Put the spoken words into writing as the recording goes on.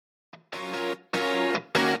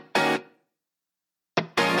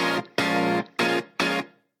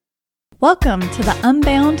Welcome to the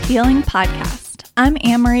Unbound Healing Podcast. I'm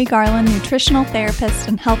Anne-Marie Garland, nutritional therapist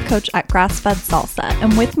and health coach at Grass-Fed Salsa,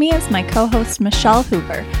 and with me is my co-host Michelle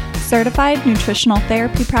Hoover, certified nutritional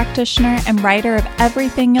therapy practitioner and writer of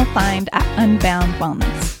everything you'll find at Unbound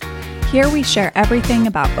Wellness. Here we share everything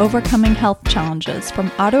about overcoming health challenges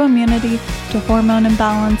from autoimmunity to hormone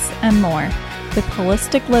imbalance and more, with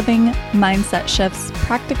holistic living, mindset shifts,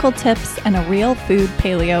 practical tips, and a real food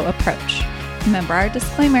paleo approach. Remember our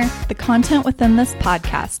disclaimer, the content within this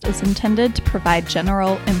podcast is intended to provide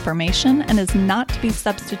general information and is not to be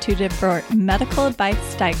substituted for medical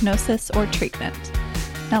advice, diagnosis, or treatment.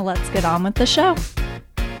 Now let's get on with the show.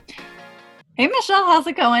 Hey Michelle, how's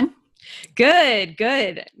it going? Good.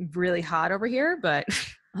 Really hot over here, but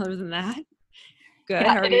other than that, good.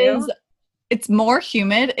 Yeah, how are you? It's more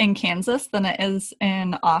humid in Kansas than it is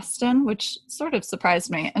in Austin, which sort of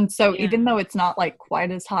surprised me. And so even though it's not like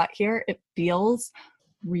quite as hot here, it feels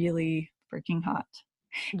really freaking hot.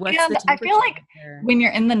 What's and the I feel like there? when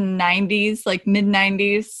you're in the 90s, like mid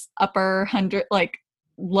 90s, upper 100, like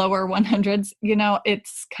lower 100s, you know,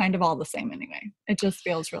 it's kind of all the same anyway. It just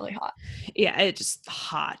feels really hot. Yeah, it's just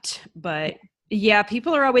hot. But yeah,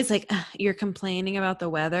 people are always like, you're complaining about the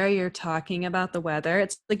weather. You're talking about the weather.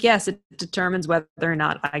 It's like, yes, it determines whether or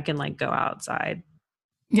not I can like go outside.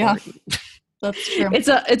 Yeah, that's true. It's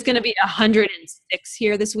going to be 106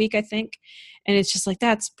 here this week, I think. And it's just like,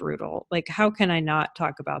 that's brutal. Like, how can I not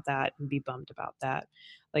talk about that and be bummed about that?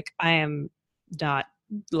 Like, I am not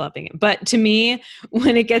loving it. But to me,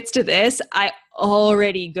 when it gets to this, I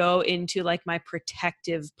already go into like my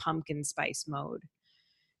protective pumpkin spice mode.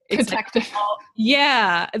 It's protective. like,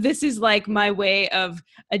 yeah, this is like my way of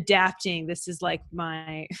adapting. This is like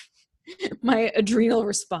my adrenal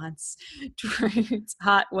response towards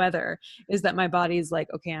hot weather is that my body is like,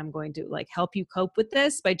 okay, I'm going to like help you cope with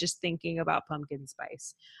this by just thinking about pumpkin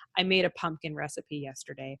spice. I made a pumpkin recipe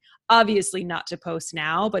yesterday, obviously not to post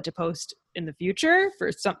now, but to post in the future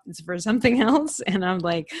for something else. And I'm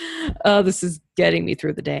like, oh, this is getting me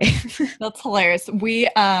through the day. That's hilarious.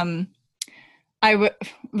 I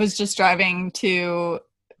was just driving to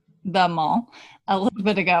the mall a little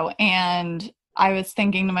bit ago, and I was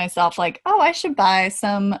thinking to myself, like, oh, I should buy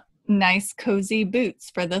some nice cozy boots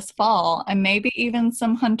for this fall, and maybe even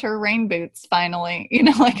some Hunter rain boots finally. You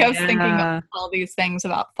know, like I was thinking of all these things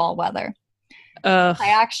about fall weather. I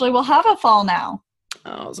actually will have a fall now.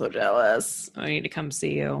 Oh, so jealous. I need to come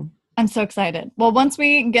see you. I'm so excited. Well, once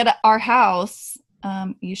we get our house,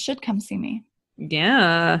 you should come see me.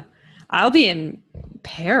 Yeah. I'll be in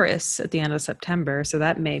Paris at the end of September, so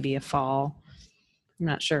that may be a fall. I'm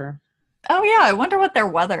not sure. Oh, yeah. I wonder what their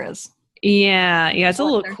weather is. Yeah. It's a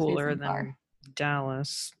little cooler than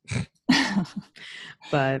Dallas.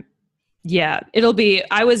 But yeah,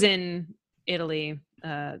 I was in Italy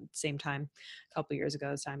same time, a couple years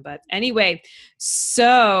ago this time. But anyway,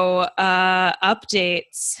 so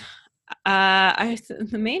updates.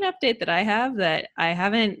 The main update that I have that I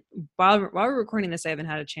haven't, while we're recording this, I haven't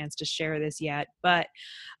had a chance to share this yet, but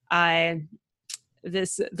my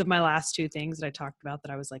last two things that I talked about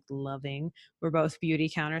that I was like loving were both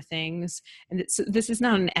Beauty Counter things. And this is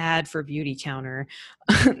not an ad for Beauty Counter.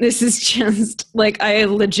 This is just like, I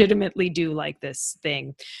legitimately do like this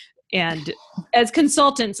thing. And as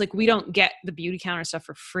consultants, like we don't get the Beauty Counter stuff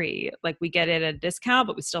for free. Like we get it at a discount,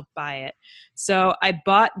 but we still buy it. So I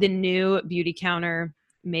bought the new Beauty Counter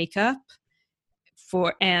makeup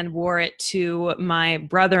and wore it to my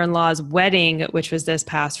brother-in-law's wedding, which was this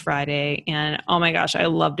past Friday. And oh my gosh, I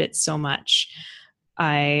loved it so much.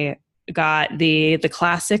 I got the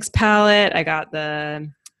classics palette. I got the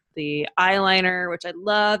eyeliner, which I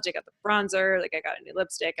loved. I got the bronzer, like I got a new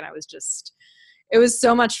lipstick, and it was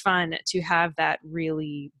so much fun to have that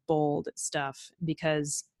really bold stuff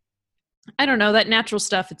because I don't know, that natural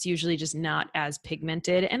stuff, it's usually just not as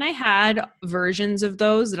pigmented. And I had versions of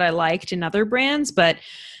those that I liked in other brands, but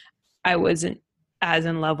I wasn't as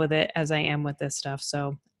in love with it as I am with this stuff.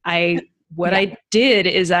 So I did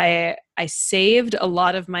is I saved a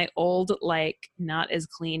lot of my old, like not as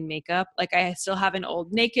clean makeup. Like I still have an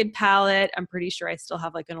old Naked palette. I'm pretty sure I still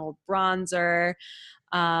have like an old bronzer.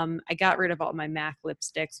 I got rid of all my MAC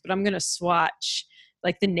lipsticks, but I'm going to swatch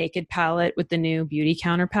like the Naked palette with the new Beauty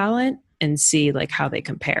Counter palette and see like how they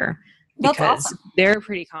compare because they're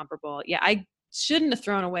pretty comparable. Yeah. I shouldn't have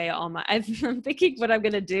thrown away all I'm thinking what I'm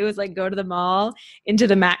going to do is like go to the mall into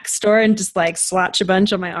the MAC store and just like swatch a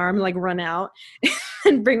bunch on my arm, and like run out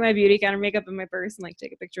and bring my Beauty Counter makeup in my purse and like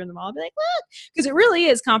take a picture in the mall and be like, look, because it really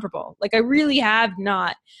is comparable. Like I really have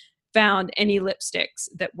not found any lipsticks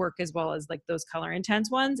that work as well as like those color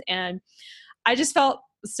intense ones. And I just felt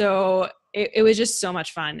So it was just so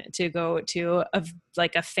much fun to go to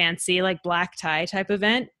a fancy like black tie type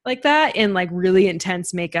event like that in like really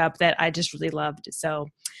intense makeup that I just really loved. So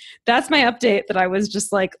that's my update, that I was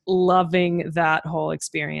just like loving that whole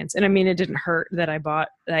experience. And I mean, it didn't hurt that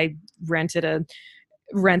I rent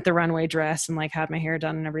the runway dress and like had my hair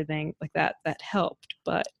done and everything like that. That helped.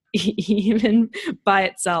 But even by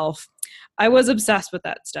itself, I was obsessed with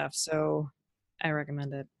that stuff. So I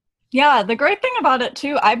recommend it. Yeah, the great thing about it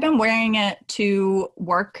too, I've been wearing it to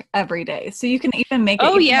work every day. So you can even make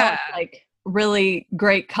it like really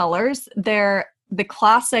great colors. The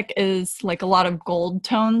classic is like a lot of gold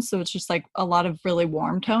tones, so it's just like a lot of really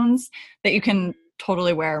warm tones that you can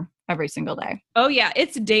totally wear every single day. Oh yeah,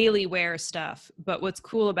 it's daily wear stuff. But what's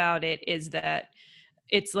cool about it is that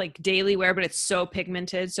it's like daily wear, but it's so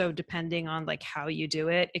pigmented. So depending on like how you do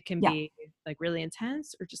it, it can be like really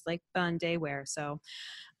intense or just like fun day wear. So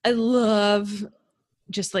I love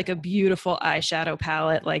just like a beautiful eyeshadow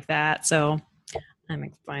palette like that. So I'm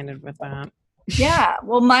excited with that. Yeah.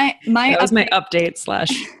 Well, my that was my update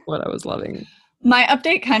 / what I was loving. My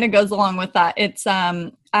update kind of goes along with that. It's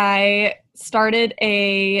I started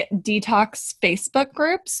a detox Facebook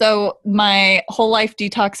group. So my whole life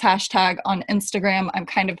detox hashtag on Instagram, I'm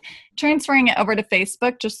kind of transferring it over to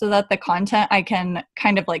Facebook just so that the content I can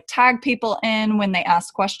kind of like tag people in when they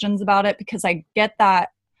ask questions about it, because I get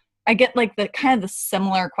like the kind of the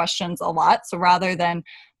similar questions a lot. So rather than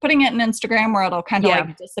putting it in Instagram where it'll kind of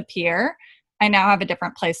like disappear, I now have a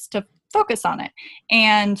different place to focus on it.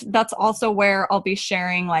 And that's also where I'll be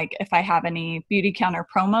sharing, like if I have any Beautycounter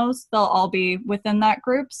promos, they'll all be within that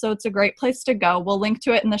group. So it's a great place to go. We'll link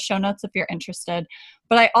to it in the show notes if you're interested.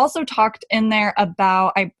 But I also talked in there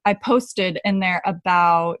about, I posted in there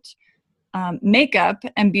about makeup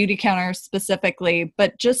and Beautycounter specifically,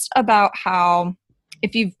 but just about how,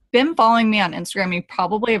 if you've been following me on Instagram, you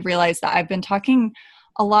probably have realized that I've been talking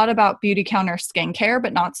a lot about Beautycounter skincare,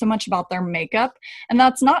 but not so much about their makeup. And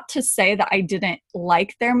that's not to say that I didn't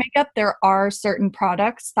like their makeup. There are certain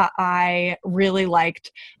products that I really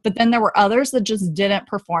liked, but then there were others that just didn't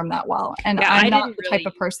perform that well. And I'm not the type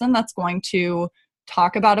of person that's going to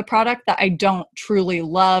talk about a product that I don't truly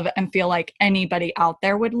love and feel like anybody out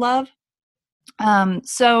there would love.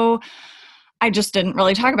 So I just didn't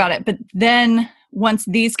really talk about it. But then once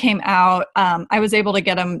these came out, I was able to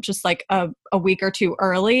get them just like a week or two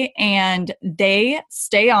early, and they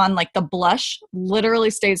stay on, like the blush literally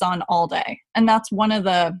stays on all day. And that's one of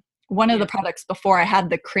the products before. I had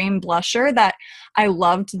the cream blusher that I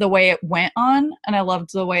loved the way it went on and I loved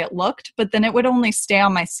the way it looked, but then it would only stay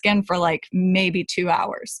on my skin for like maybe 2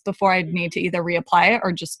 hours before I'd need to either reapply it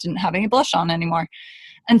or just didn't have any blush on anymore.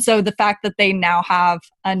 And so the fact that they now have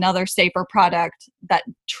another safer product that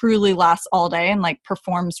truly lasts all day and like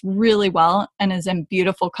performs really well and is in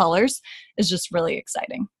beautiful colors is just really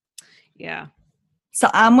exciting. Yeah. So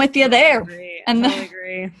I'm with you there. I totally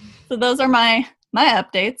agree. So those are my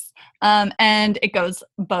updates. And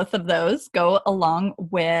both of those go along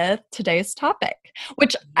with today's topic,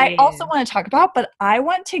 which I also want to talk about, but I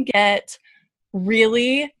want to get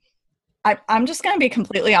really, I'm just going to be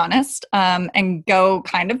completely honest and go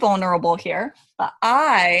kind of vulnerable here. But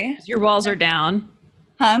your walls are down.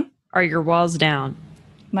 Huh? Are your walls down?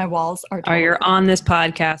 My walls are down. Are you on this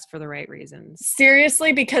podcast for the right reasons?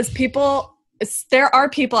 Seriously, because there are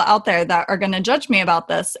people out there that are going to judge me about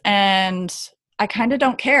this, and I kind of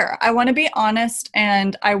don't care. I want to be honest,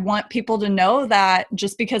 and I want people to know that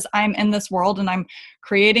just because I'm in this world and I'm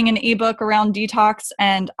creating an ebook around detox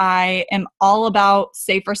and I am all about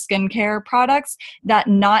safer skincare products, that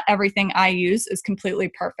not everything I use is completely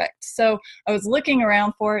perfect. So I was looking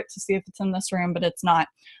around for it to see if it's in this room, but it's not.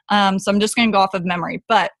 So I'm just going to go off of memory.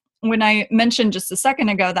 But when I mentioned just a second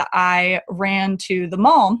ago that I ran to the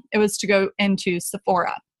mall, it was to go into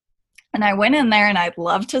Sephora. And I went in there, and I'd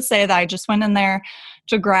love to say that I just went in there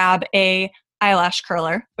to grab a eyelash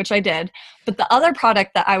curler, which I did. But the other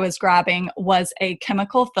product that I was grabbing was a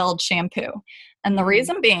chemical-filled shampoo. And the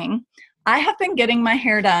reason being, I have been getting my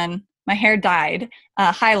hair done, my hair dyed,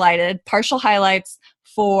 highlighted, partial highlights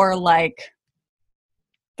for like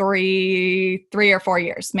 3 or 4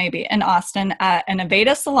 years, maybe, in Austin at an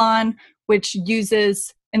Aveda salon, which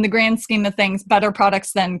uses, in the grand scheme of things, better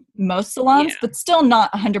products than most salons, but still not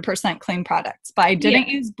 100% clean products. But I didn't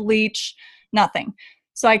use bleach, nothing.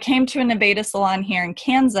 So I came to an Aveda salon here in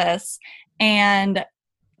Kansas and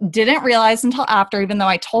didn't realize until after, even though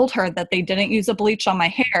I told her that they didn't use a bleach on my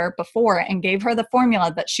hair before and gave her the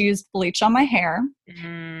formula, that she used bleach on my hair.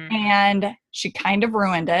 And she kind of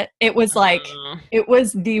ruined it. It was like, it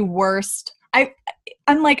was the worst.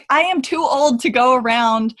 I'm like, I am too old to go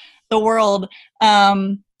around the world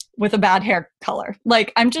with a bad hair color.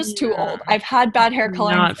 Like, I'm just too old. I've had bad hair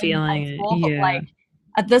color Not in feeling high it. school, but Yeah. like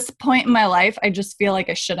at this point in my life, I just feel like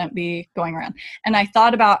I shouldn't be going around. And I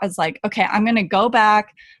thought about as like, okay, I'm going to go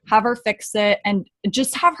back, have her fix it, and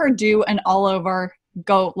just have her do an all over,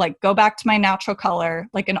 go back to my natural color,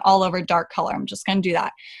 like an all over dark color. I'm just going to do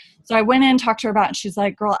that. So I went in and talked to her about it, and she's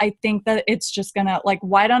like, girl, I think that it's just going to, like,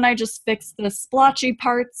 why don't I just fix the splotchy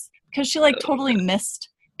parts? Because she like totally missed.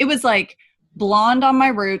 It was like blonde on my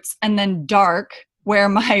roots and then dark where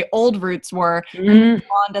my old roots were, and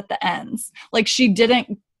blonde at the ends. Like, she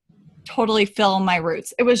didn't totally fill my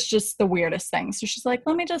roots. It was just the weirdest thing. So she's like,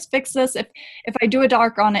 let me just fix this. If I do a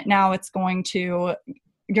dark on it now,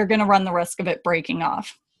 you're going to run the risk of it breaking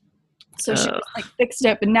off. So she just like fixed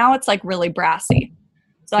it, but now it's like really brassy.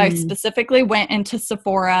 So I specifically went into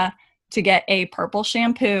Sephora to get a purple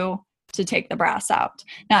shampoo to take the brass out.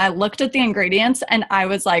 Now I looked at the ingredients and I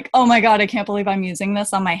was like, oh my God, I can't believe I'm using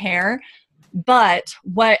this on my hair. But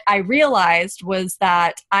what I realized was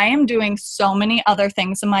that I am doing so many other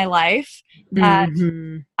things in my life that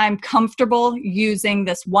I'm comfortable using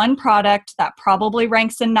this one product that probably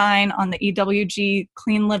ranks a 9 on the EWG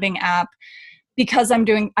Clean Living app, because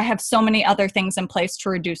I have so many other things in place to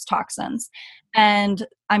reduce toxins. And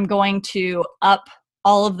I'm going to up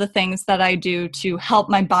all of the things that I do to help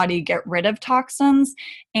my body get rid of toxins.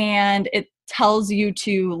 And it tells you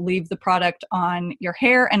to leave the product on your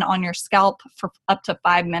hair and on your scalp for up to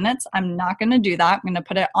 5 minutes. I'm not going to do that. I'm going to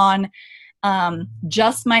put it on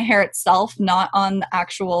just my hair itself, not on the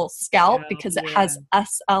actual scalp, because it has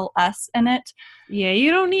SLS in it. Yeah, you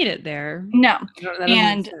don't need it there. No.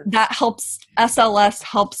 And that helps, SLS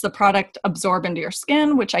helps the product absorb into your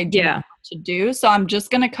skin, which I do not want to do. So I'm just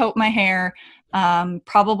going to coat my hair,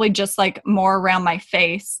 probably just like more around my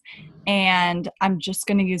face. And I'm just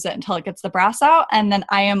going to use it until it gets the brass out. And then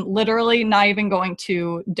I am literally not even going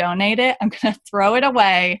to donate it. I'm going to throw it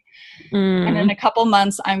away. And in a couple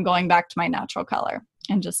months, I'm going back to my natural color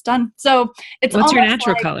and just done. So it's what's your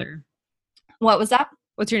natural color? What was that?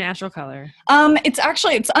 What's your natural color?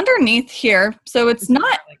 It's underneath here. So it's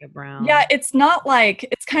not like a brown. Yeah, it's not like,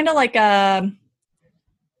 it's kind of like a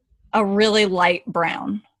really light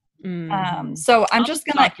brown. So I'm just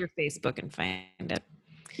gonna check your Facebook and find it.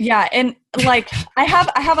 Yeah, and like I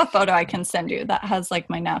have a photo I can send you that has like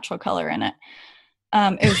my natural color in it.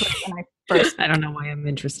 It was like when I first. I don't know why I'm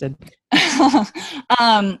interested.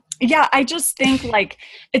 Yeah, I just think like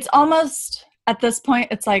it's almost at this point,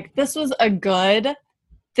 it's like this was a good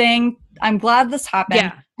thing. I'm glad this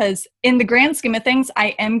happened because in the grand scheme of things,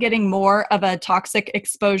 I am getting more of a toxic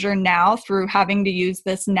exposure now through having to use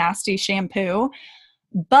this nasty shampoo.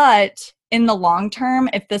 But in the long term,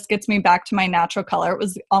 if this gets me back to my natural color, it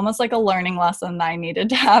was almost like a learning lesson that I needed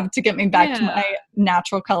to have to get me back to my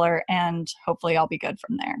natural color, and hopefully I'll be good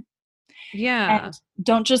from there. Yeah. And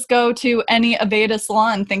don't just go to any Aveda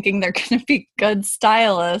salon thinking they're going to be good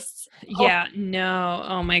stylists. Yeah, no.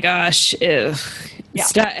 Oh my gosh. Ugh.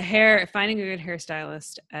 Finding a good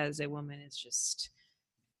hairstylist as a woman is just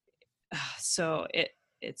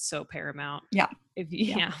it's so paramount. Yeah.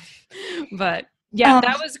 But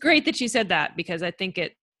that was great that you said that, because I think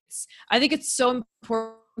it's so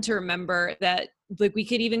important to remember that like we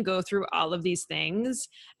could even go through all of these things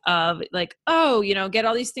of like, oh, get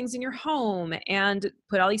all these things in your home and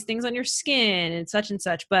put all these things on your skin and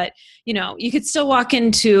such, but you could still walk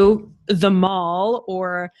into the mall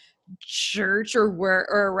or church or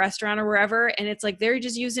a restaurant or wherever, and it's like they're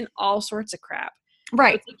just using all sorts of crap.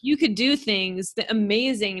 Right. It's like you could do things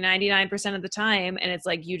amazing 99% of the time, and it's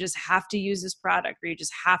like you just have to use this product, or you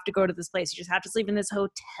just have to go to this place, you just have to sleep in this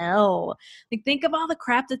hotel. Like think of all the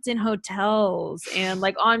crap that's in hotels and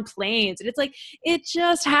like on planes, and it's like it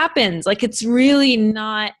just happens. Like it's really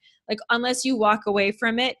not like, unless you walk away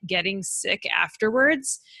from it getting sick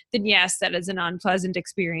afterwards, then yes, that is an unpleasant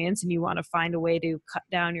experience and you want to find a way to cut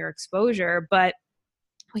down your exposure. But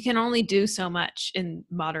we can only do so much in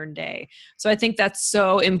modern day. So I think that's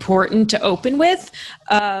so important to open with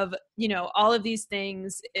of, all of these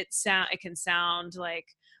things. It can sound like,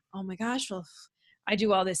 oh my gosh, well, I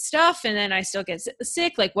do all this stuff and then I still get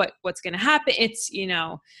sick. Like what's going to happen? It's,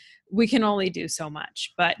 we can only do so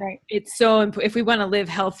much, but it's so important. If we want to live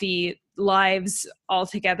healthy lives all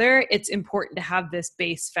together, it's important to have this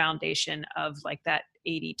base foundation of like that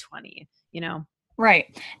 80-20,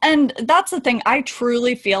 Right. And that's the thing. I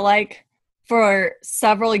truly feel like for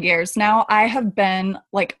several years now, I have been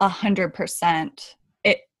like 100%.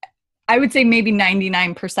 I would say maybe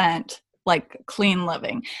 99% like clean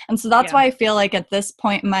living. And so that's why I feel like at this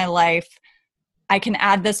point in my life, I can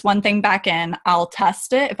add this one thing back in. I'll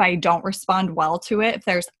test it. If I don't respond well to it, if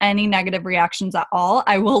there's any negative reactions at all,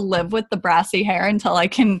 I will live with the brassy hair until I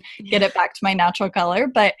can get it back to my natural color.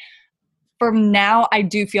 But for now, I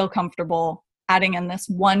do feel comfortable adding in this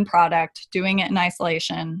one product, doing it in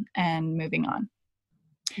isolation, and moving on.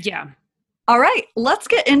 Yeah. All right, let's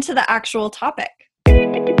get into the actual topic.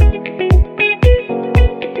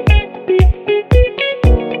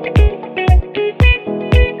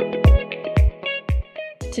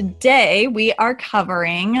 Today, we are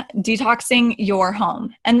covering detoxing your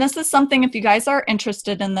home. And this is something, if you guys are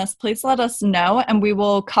interested in this, please let us know, and we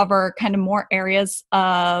will cover kind of more areas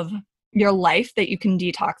of your life that you can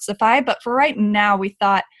detoxify. But for right now, we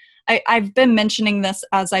thought, I've been mentioning this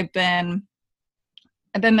as I've been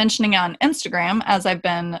mentioning it on Instagram as I've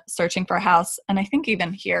been searching for a house, and I think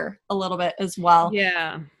even here a little bit as well.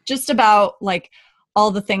 Yeah. Just about like all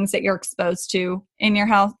the things that you're exposed to in your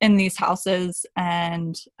house, in these houses.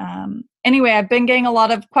 And anyway, I've been getting a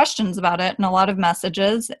lot of questions about it and a lot of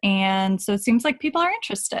messages. And so it seems like people are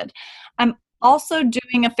interested. I'm also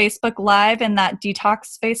doing a Facebook Live in that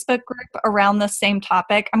detox Facebook group around the same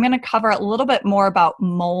topic. I'm going to cover a little bit more about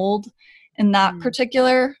mold in that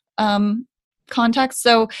particular context.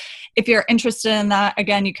 So if you're interested in that,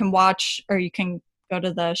 again, you can watch, or you can go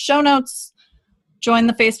to the show notes, join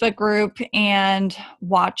the Facebook group, and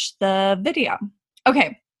watch the video.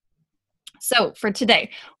 Okay, so for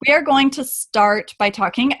today, we are going to start by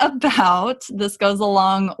talking about, this goes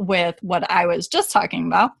along with what I was just talking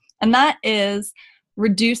about, and that is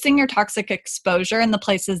reducing your toxic exposure in the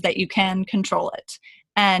places that you can control it.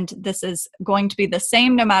 And this is going to be the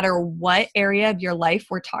same no matter what area of your life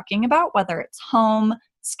we're talking about, whether it's home,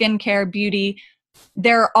 skincare, beauty.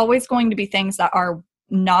 There are always going to be things that are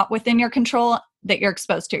not within your control that you're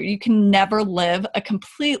exposed to. You can never live a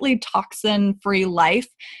completely toxin-free life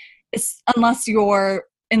unless you're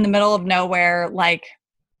in the middle of nowhere, like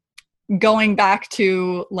going back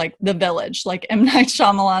to like The Village, like M. Night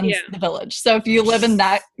Shyamalan's The Village. So if you live in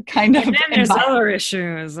that kind of and then there's other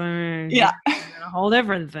issues. I mean, yeah, a whole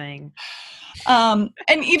different thing. And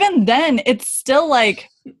even then, it's still like,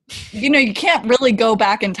 you can't really go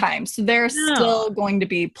back in time. So there's still going to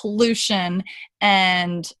be pollution,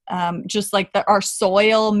 and just like our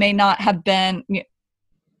soil may not have been.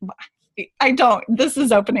 This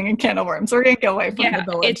is opening a can of worms. We're going to go away from the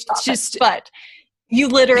village topic, but you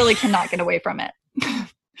literally cannot get away from it.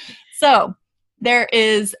 So there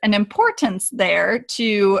is an importance there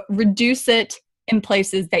to reduce it in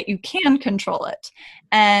places that you can control it.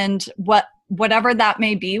 And whatever that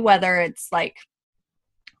may be, whether it's like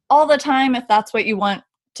all the time, if that's what you want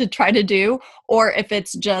to try to do, or if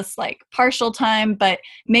it's just like partial time, but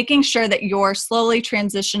making sure that you're slowly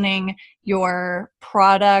transitioning your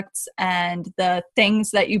products and the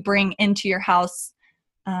things that you bring into your house,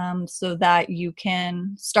 so that you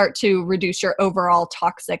can start to reduce your overall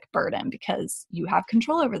toxic burden because you have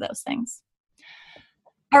control over those things.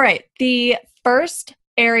 All right. The first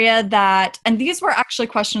area and these were actually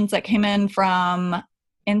questions that came in from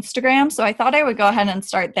Instagram. So I thought I would go ahead and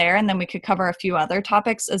start there, and then we could cover a few other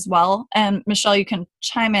topics as well. And Michelle, you can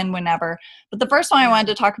chime in whenever. But the first one I wanted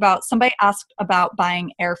to talk about, somebody asked about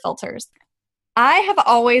buying air filters. I have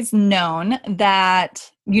always known that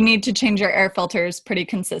you need to change your air filters pretty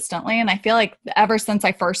consistently. And I feel like ever since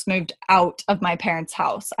I first moved out of my parents'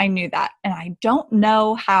 house, I knew that. And I don't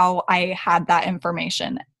know how I had that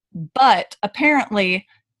information, but apparently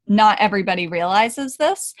not everybody realizes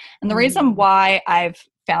this. And the reason why I've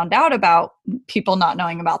found out about people not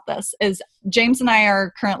knowing about this is James and I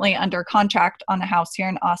are currently under contract on a house here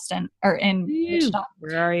in Austin, or in Wichita.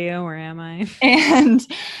 Where are you? Where am I?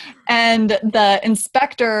 And the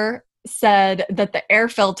inspector said that the air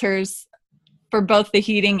filters for both the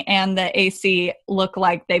heating and the AC look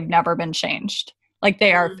like they've never been changed. Like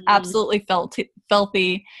they are absolutely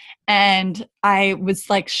filthy. And I was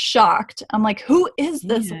like shocked. I'm like, who is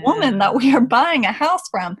this woman that we are buying a house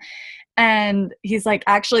from? And he's like,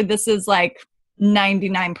 actually, this is like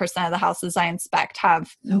 99% of the houses I inspect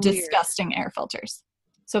have disgusting air filters.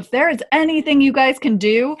 So if there is anything you guys can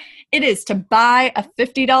do, it is to buy a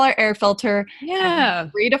 $50 air filter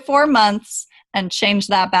every 3 to 4 months and change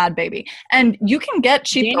that bad baby. And you can get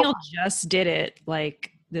cheaper. Daniel just did it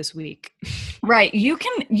like this week. Right. You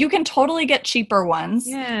can totally get cheaper ones.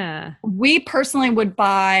 Yeah. We personally would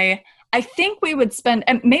buy, I think we would spend,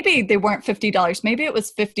 and maybe they weren't $50. Maybe it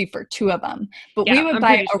was $50 for 2 of them, but we would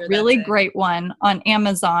buy a really great one on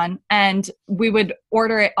Amazon, and we would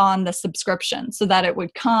order it on the subscription so that it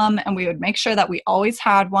would come, and we would make sure that we always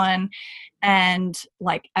had one. And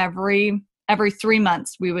like every 3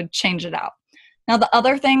 months we would change it out. Now, the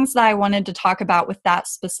other things that I wanted to talk about with that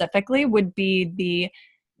specifically would be the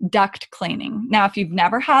duct cleaning. Now, if you've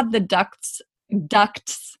never had the ducts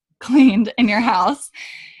cleaned in your house,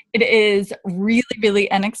 it is really, really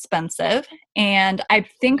inexpensive. And I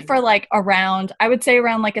think for like I would say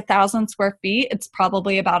around like 1,000 square feet, it's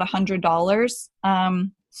probably about $100.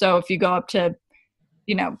 So if you go up to,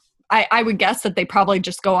 I would guess that they probably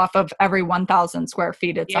just go off of every 1,000 square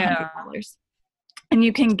feet, it's $100. And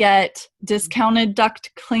you can get discounted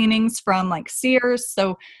duct cleanings from like Sears.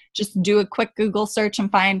 So just do a quick Google search and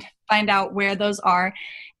find out where those are.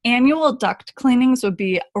 Annual duct cleanings would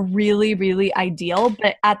be really, really ideal.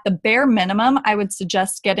 But at the bare minimum, I would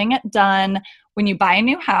suggest getting it done when you buy a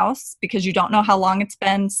new house, because you don't know how long it's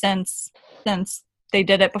been since they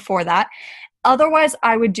did it before that. Otherwise,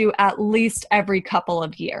 I would do at least every couple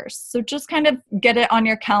of years. So just kind of get it on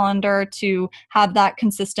your calendar to have that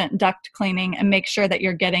consistent duct cleaning and make sure that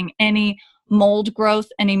you're getting any mold growth,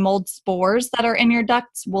 any mold spores that are in your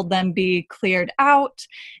ducts will then be cleared out,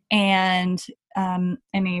 and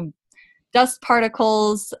any dust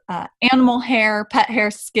particles, animal hair, pet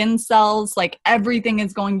hair, skin cells, like everything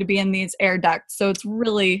is going to be in these air ducts. So it's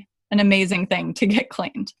really an amazing thing to get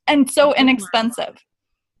cleaned and so inexpensive.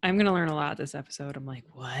 I'm going to learn a lot this episode. I'm like,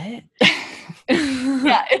 what?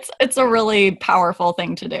 Yeah, it's a really powerful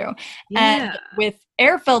thing to do. Yeah. And with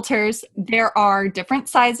air filters, there are different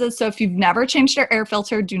sizes. So if you've never changed your air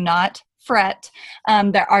filter, do not fret.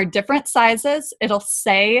 There are different sizes. It'll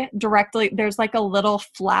say directly, there's like a little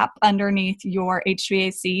flap underneath your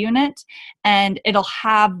HVAC unit, and it'll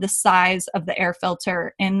have the size of the air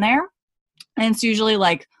filter in there. And it's usually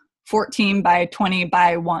like 14 by 20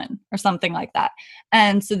 by 1 or something like that.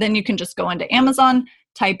 And so then you can just go into Amazon,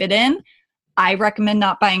 type it in. I recommend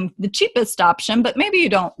not buying the cheapest option, but maybe you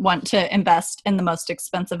don't want to invest in the most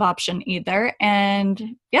expensive option either.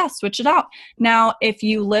 And yeah, switch it out. Now, if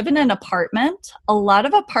you live in an apartment, a lot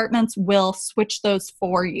of apartments will switch those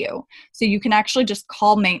for you. So you can actually just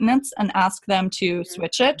call maintenance and ask them to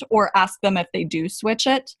switch it, or ask them if they do switch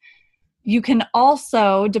it. You can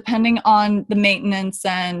also, depending on the maintenance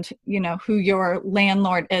and, who your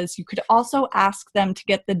landlord is, you could also ask them to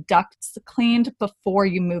get the ducts cleaned before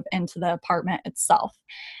you move into the apartment itself.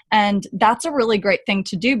 And that's a really great thing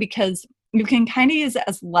to do, because you can kind of use it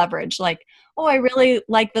as leverage. Like, oh, I really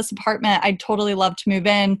like this apartment. I'd totally love to move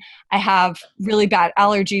in. I have really bad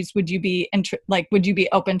allergies. Would you be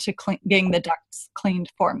open to getting the ducts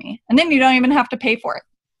cleaned for me? And then you don't even have to pay for it.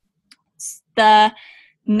 The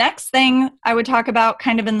next thing I would talk about,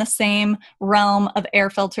 kind of in the same realm of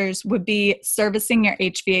air filters, would be servicing your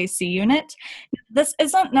HVAC unit. This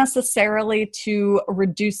isn't necessarily to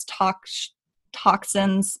reduce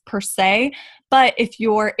toxins per se, but if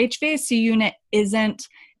your HVAC unit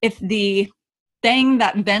if the thing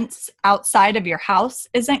that vents outside of your house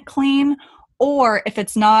isn't clean, or if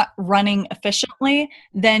it's not running efficiently,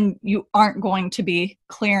 then you aren't going to be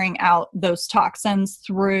clearing out those toxins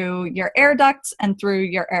through your air ducts and through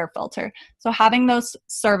your air filter. So having those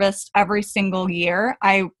serviced every single year,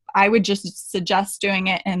 I would just suggest doing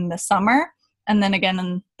it in the summer and then again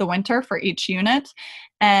in the winter for each unit.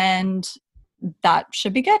 And that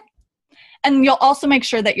should be good. And you'll also make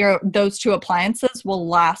sure that those two appliances will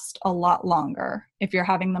last a lot longer if you're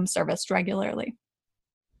having them serviced regularly.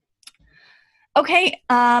 Okay,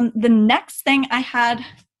 the next thing I had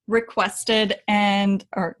requested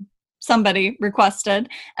somebody requested,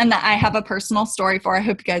 and that I have a personal story for. I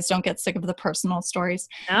hope you guys don't get sick of the personal stories.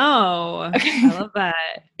 No, okay. I love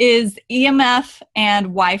that. Is EMF and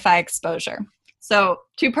Wi-Fi exposure. So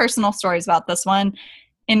 2 personal stories about this one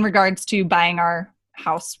in regards to buying our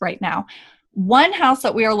house right now. One house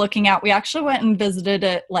that we are looking at, we actually went and visited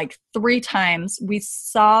it like 3 times. We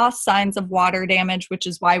saw signs of water damage, which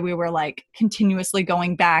is why we were like continuously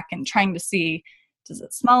going back and trying to see, does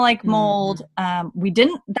it smell like mold? We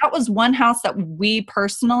didn't. That was one house that we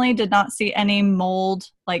personally did not see any mold,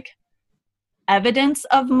 like evidence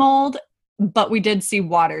of mold, but we did see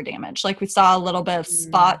water damage. Like we saw a little bit of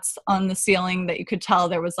spots on the ceiling that you could tell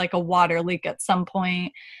there was like a water leak at some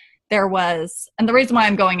point. And the reason why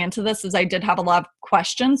I'm going into this is I did have a lot of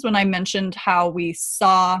questions when I mentioned how we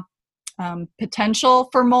saw potential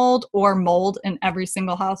for mold in every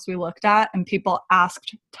single house we looked at. And people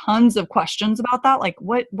asked tons of questions about that. Like,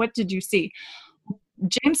 what did you see?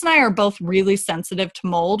 James and I are both really sensitive to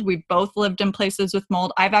mold. We've both lived in places with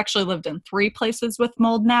mold. I've actually lived in 3 places with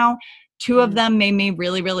mold now. 2 of them made me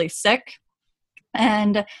really, really sick.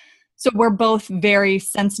 And so we're both very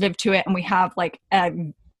sensitive to it. And we have like a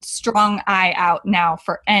strong eye out now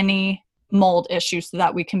for any mold issues so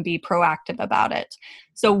that we can be proactive about it.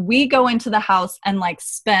 So we go into the house and like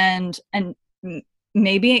spend an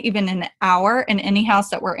maybe even an hour in any house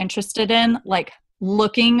that we're interested in, like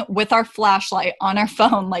looking with our flashlight on our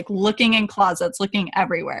phone, like looking in closets, looking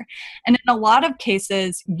everywhere. And in a lot of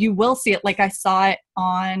cases, you will see it. Like I saw it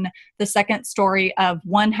on the second story of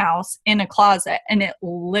one house in a closet, and it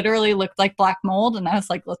literally looked like black mold. And I was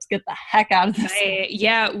like, let's get the heck out of this.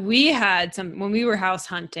 Yeah, we had some, when we were house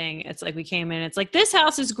hunting, it's like we came in, it's like, this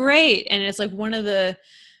house is great. And it's like one of the,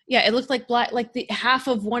 it looked like black, like the half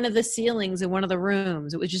of one of the ceilings in one of the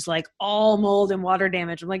rooms. It was just like all mold and water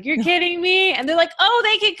damage. I'm like, you're kidding me? And they're like, oh,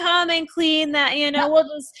 they can come and clean that, we'll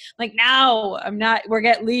just like, no, I'm not,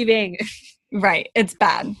 leaving. Right. It's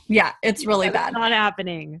bad. Yeah. It's really bad. It's not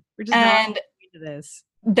happening. We're just not into this.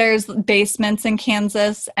 There's basements in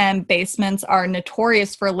Kansas, and basements are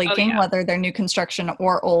notorious for leaking, whether they're new construction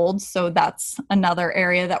or old. So that's another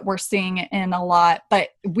area that we're seeing in a lot. But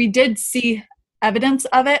we did see evidence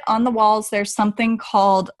of it on the walls. There's something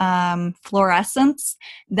called fluorescence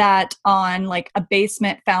that on like a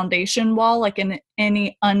basement foundation wall, like in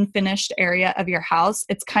any unfinished area of your house,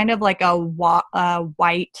 it's kind of like a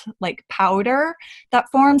white like powder that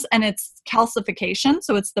forms, and it's calcification.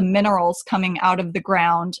 So it's the minerals coming out of the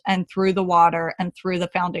ground and through the water and through the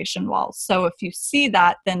foundation walls. So if you see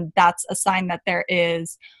that, then that's a sign that there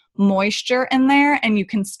is moisture in there, and you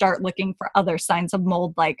can start looking for other signs of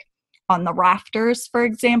mold, like on the rafters, for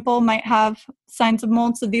example, might have signs of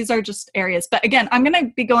mold. So these are just areas. But again, I'm going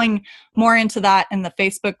to be going more into that in the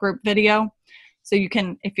Facebook group video. So you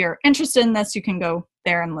can, if you're interested in this, you can go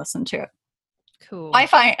there and listen to it. Cool.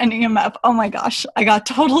 Wi-Fi and EMF. Oh my gosh, I got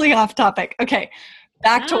totally off topic. Okay,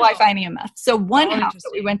 back to Wi-Fi and EMF. So one house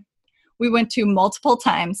that we went to multiple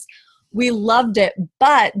times. We loved it,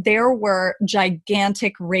 but there were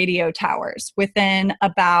gigantic radio towers within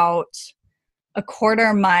about a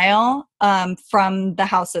quarter mile from the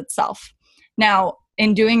house itself. Now,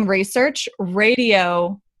 in doing research,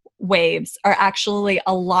 radio waves are actually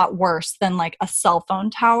a lot worse than like a cell phone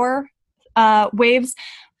tower waves.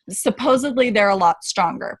 Supposedly, they're a lot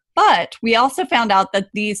stronger. But we also found out that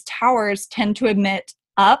these towers tend to emit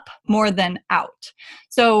up more than out.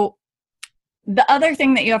 So the other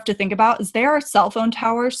thing that you have to think about is there are cell phone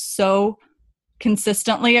towers so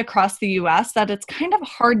consistently across the US that it's kind of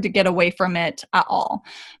hard to get away from it at all.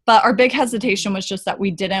 But our big hesitation was just that we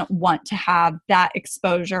didn't want to have that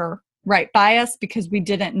exposure right by us because we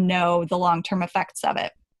didn't know the long-term effects of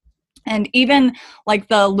it. And even like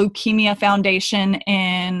the Leukemia Foundation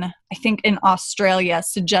in, I think in Australia,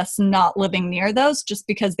 suggests not living near those just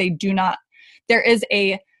because they do not, there is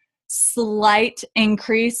a slight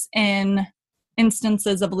increase in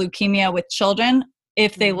instances of leukemia with children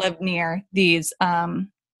if they live near these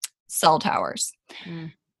cell towers.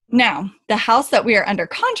 Now, the house that we are under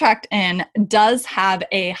contract in does have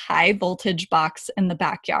a high voltage box in the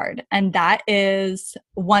backyard. And that is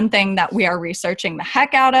one thing that we are researching the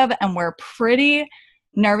heck out of, and we're pretty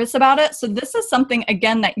nervous about it. So this is something,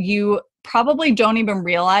 again, that you probably don't even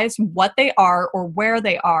realize what they are or where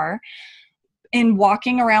they are. In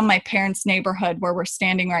walking around my parents' neighborhood where we're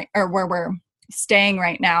staying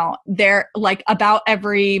right now, they're like about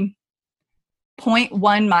every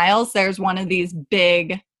 0.1 miles, there's one of these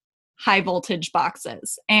big high voltage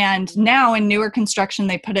boxes. And now in newer construction,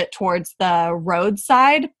 they put it towards the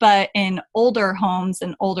roadside, but in older homes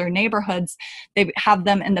and older neighborhoods, they have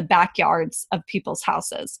them in the backyards of people's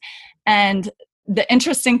houses. And the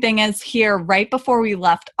interesting thing is here, right before we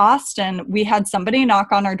left Austin, we had somebody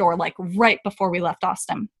knock on our door, like right before we left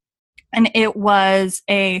Austin. And it was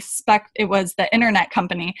it was the internet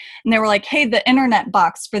company. And they were like, hey, the internet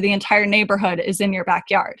box for the entire neighborhood is in your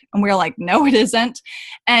backyard. And we were like, no, it isn't.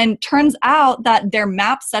 And turns out that their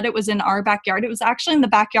map said it was in our backyard. It was actually in the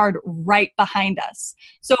backyard right behind us.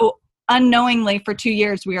 So unknowingly for 2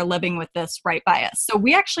 years, we are living with this right by us. So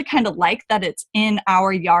we actually kind of like that it's in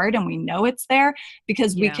our yard and we know it's there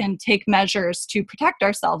because we can take measures to protect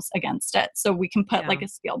ourselves against it. So we can put like a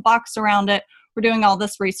steel box around it. We're doing all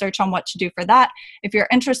this research on what to do for that. If you're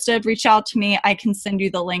interested, reach out to me. I can send you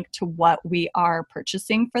the link to what we are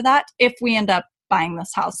purchasing for that. If we end up buying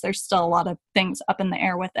this house, there's still a lot of things up in the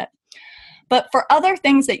air with it. But for other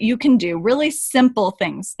things that you can do, really simple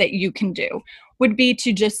things that you can do would be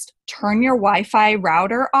to just turn your Wi-Fi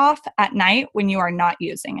router off at night when you are not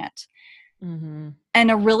using it. Mm-hmm. And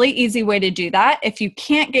a really easy way to do that, if you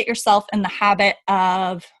can't get yourself in the habit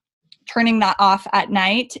of turning that off at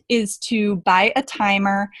night, is to buy a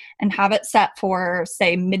timer and have it set for,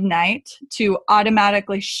 say, midnight to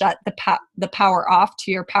automatically shut the power off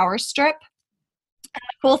to your power strip. And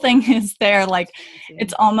the cool thing is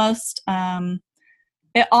it's almost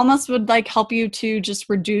it almost would like help you to just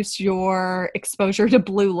reduce your exposure to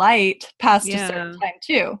blue light past a certain time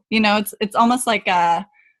too. It's almost like I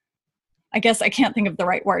guess I can't think of the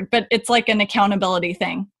right word, but it's like an accountability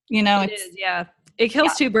thing. It is, yeah. It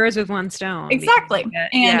kills two birds with one stone. Exactly.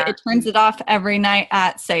 And it turns it off every night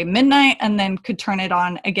at, say, midnight, and then could turn it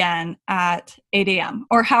on again at 8 a.m.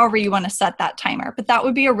 or however you want to set that timer. But that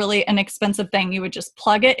would be a really inexpensive thing. You would just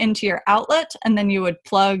plug it into your outlet, and then you would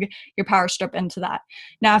plug your power strip into that.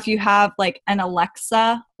 Now, if you have like an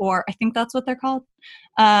Alexa, or I think that's what they're called,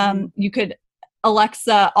 you could,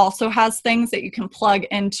 Alexa also has things that you can plug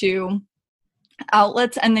into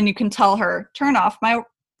outlets, and then you can tell her, turn off my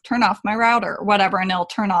router or whatever, and it'll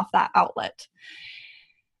turn off that outlet.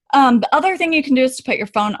 The other thing you can do is to put your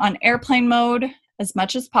phone on airplane mode as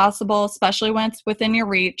much as possible, especially when it's within your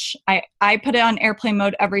reach. I put it on airplane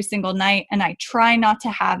mode every single night, and I try not to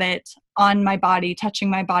have it on my body, touching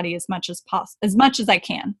my body as much as I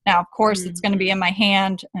can. Now, of course, it's going to be in my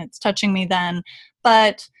hand and it's touching me then,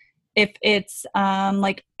 but if it's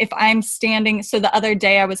like if I'm standing, so the other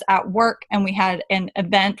day I was at work and we had an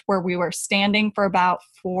event where we were standing for about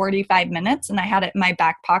 45 minutes, and I had it in my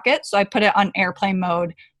back pocket. So I put it on airplane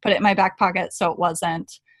mode, put it in my back pocket so it wasn't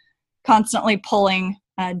constantly pulling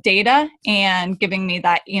data and giving me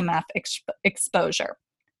that EMF exposure.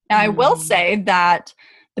 Now, I will say that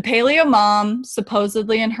the Paleo Mom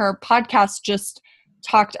supposedly in her podcast just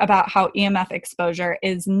talked about how EMF exposure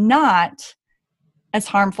is not as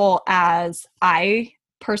harmful as I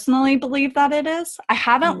personally believe that it is. I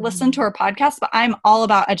haven't listened to her podcast, but I'm all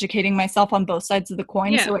about educating myself on both sides of the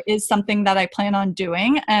coin. Yeah. So it is something that I plan on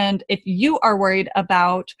doing. And if you are worried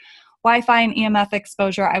about Wi-Fi and EMF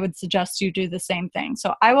exposure, I would suggest you do the same thing.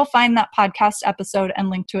 So I will find that podcast episode and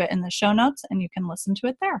link to it in the show notes, and you can listen to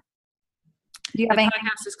it there. Do you have anything?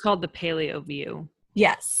 The podcast is called The Paleo View.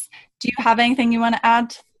 Yes. Do you have anything you want to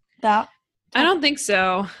add to that? I don't think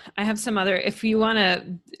so. I have some other, if you want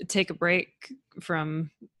to take a break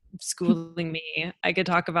from schooling me, I could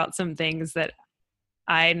talk about some things that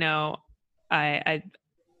I know. I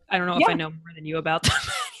don't know if I know more than you about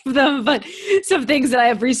them, but some things that I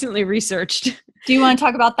have recently researched. Do you want to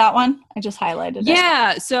talk about that one? I just highlighted it.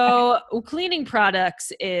 Yeah. So cleaning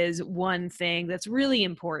products is one thing that's really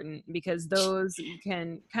important, because those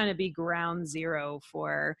can kind of be ground zero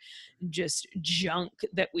for just junk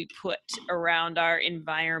that we put around our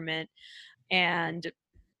environment. And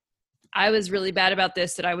I was really bad about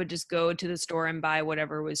this, that I would just go to the store and buy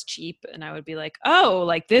whatever was cheap. And I would be like, oh,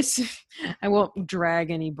 like this, I won't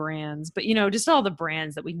drag any brands, but just all the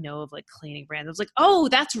brands that we know of, like cleaning brands. I was like, oh,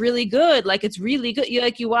 that's really good. Like, it's really good.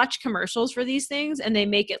 You watch commercials for these things and they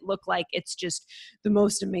make it look like it's just the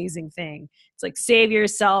most amazing thing. It's like, save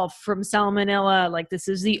yourself from salmonella. Like, this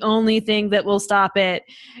is the only thing that will stop it.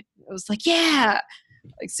 I was like, yeah.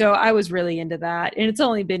 So I was really into that. And it's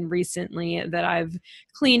only been recently that I've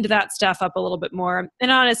cleaned that stuff up a little bit more. And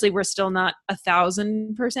honestly, we're still not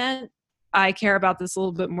 1,000%. I care about this a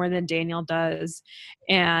little bit more than Daniel does.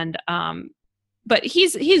 And, but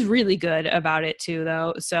he's really good about it too,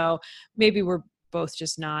 though. So maybe we're both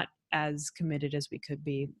just not as committed as we could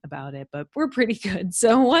be about it, but we're pretty good.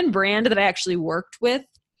 So one brand that I actually worked with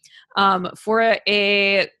for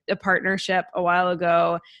a partnership a while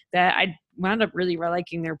ago, that I wound up really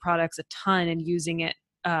liking their products a ton and using it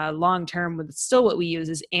long term, with still what we use,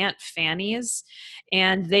 is Aunt Fanny's.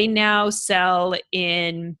 And they now sell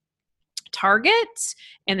in Target,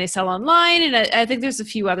 and they sell online, and I think there's a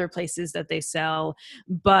few other places that they sell,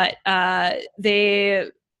 but they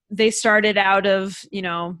started out of,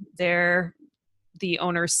 the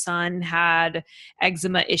owner's son had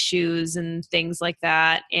eczema issues and things like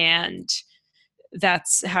that, and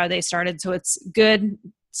that's how they started. So it's good,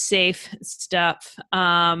 safe stuff.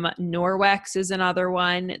 Norwex is another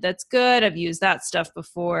one that's good. I've used that stuff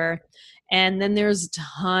before. And then there's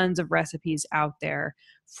tons of recipes out there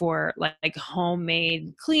for like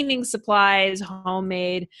homemade cleaning supplies,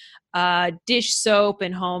 homemade dish soap,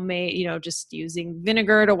 and homemade, just using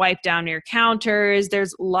vinegar to wipe down your counters.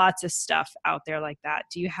 There's lots of stuff out there like that.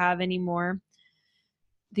 Do you have any more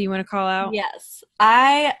that you want to call out? Yes.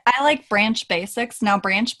 I like Branch Basics. Now,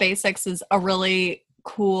 Branch Basics is a really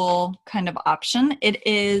cool kind of option. It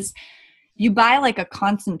is, you buy like a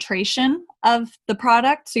concentration of the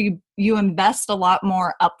product, so you invest a lot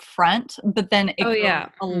more upfront, but then it goes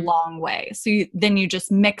a long way. So then you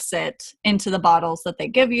just mix it into the bottles that they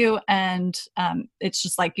give you, and it's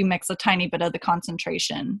just like you mix a tiny bit of the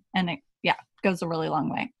concentration, and it goes a really long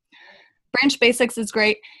way. Branch Basics is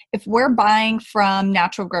great. If we're buying from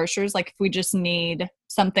natural grocers, like if we just need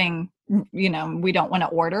something, we don't want to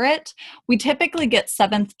order it. We typically get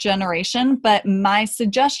 7th generation, but my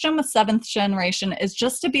suggestion with 7th generation is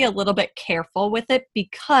just to be a little bit careful with it,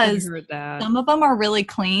 because some of them are really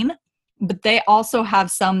clean, but they also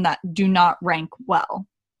have some that do not rank well.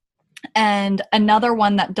 And another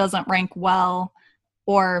one that doesn't rank well,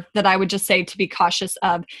 or that I would just say to be cautious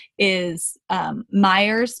of, is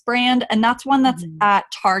Meijer's brand. And that's one that's at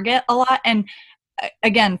Target a lot. And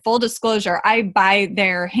again, full disclosure, I buy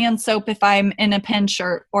their hand soap if I'm in a pinch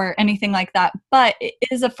or anything like that. But it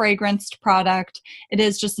is a fragranced product. It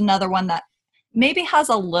is just another one that maybe has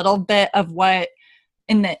a little bit of what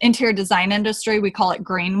in the interior design industry, we call it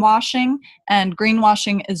greenwashing. And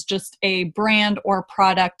greenwashing is just a brand or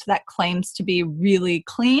product that claims to be really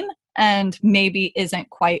clean and maybe isn't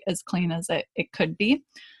quite as clean as it could be.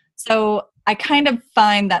 So I kind of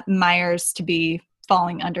find that Meijer's to be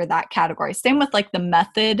falling under that category. Same with like the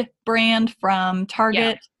Method brand from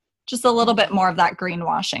Target, just a little bit more of that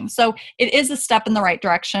greenwashing. So it is a step in the right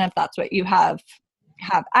direction if that's what you have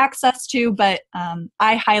access to, but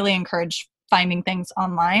I highly encourage finding things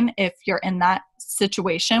online if you're in that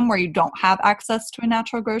situation where you don't have access to a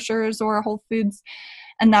natural grocers or a Whole Foods,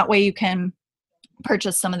 and that way you can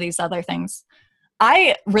purchase some of these other things.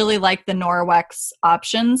 I really like the Norwex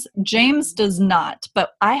options. James does not,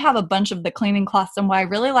 but I have a bunch of the cleaning cloths, and what I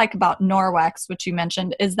really like about Norwex, which you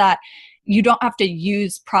mentioned, is that you don't have to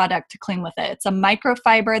use product to clean with it. It's a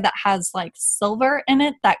microfiber that has like silver in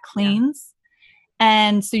it that cleans.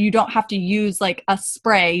 And so you don't have to use like a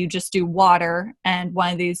spray. You just do water and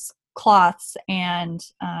one of these cloths. And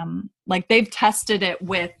like they've tested it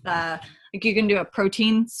with, like you can do a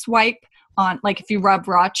protein swipe on, like if you rub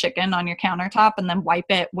raw chicken on your countertop and then wipe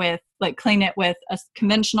it with, like clean it with a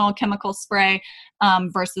conventional chemical spray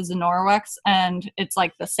versus a Norwex. And it's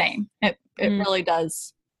like the same. It really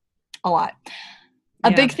does a lot. A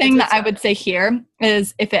big thing that I would say here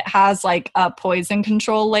is if it has like a poison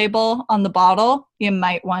control label on the bottle, you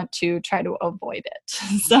might want to try to avoid it.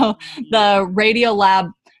 So the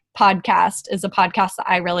Radiolab podcast is a podcast that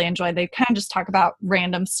I really enjoy. They kind of just talk about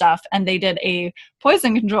random stuff, and they did a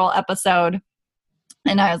poison control episode.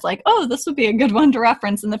 And I was like, oh, this would be a good one to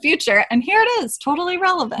reference in the future. And here it is, totally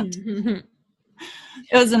relevant. It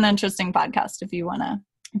was an interesting podcast if you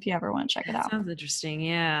ever want to check it out. Sounds interesting.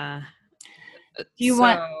 Yeah. Do you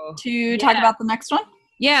want to talk about the next one?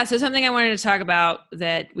 Yeah. So something I wanted to talk about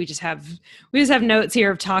that we just have notes here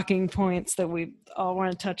of talking points that we all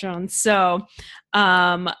want to touch on. So,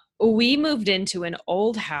 we moved into an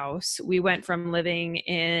old house. We went from living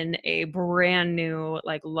in a brand new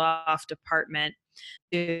like loft apartment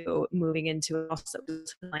to moving into a house that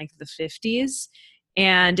was in like the 50s.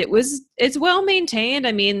 And it's well maintained.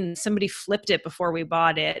 I mean, somebody flipped it before we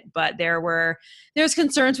bought it, but there's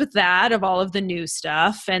concerns with that, of all of the new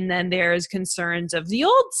stuff. And then there's concerns of the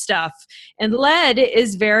old stuff, and lead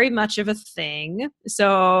is very much of a thing.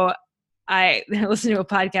 So I listened to a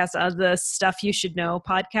podcast of the Stuff You Should Know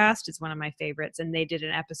podcast. It's one of my favorites. And they did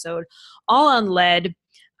an episode all on lead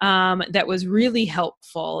that was really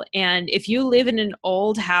helpful. And if you live in an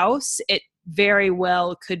old house, it very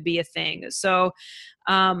well could be a thing. So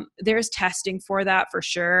there's testing for that for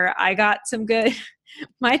sure. I got some good,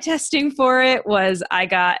 my testing for it was I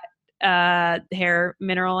got hair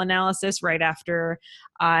mineral analysis right after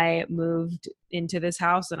I moved into this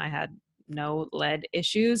house, and I had no lead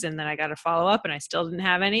issues. And then I got a follow up and I still didn't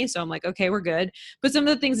have any. So I'm like, okay, we're good. But some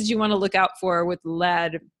of the things that you want to look out for with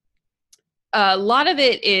lead, a lot of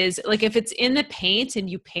it is like if it's in the paint and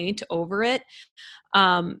you paint over it,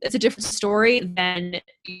 it's a different story than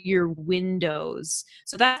your windows.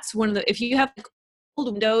 So that's one of the, if you have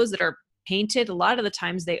old windows that are painted, a lot of the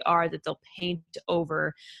times they'll paint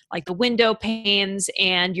over like the window panes,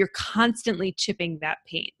 and you're constantly chipping that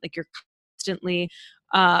paint. Like you're constantly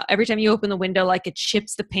every time you open the window, like it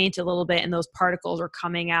chips the paint a little bit and those particles are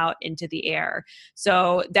coming out into the air.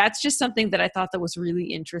 So that's just something that I thought that was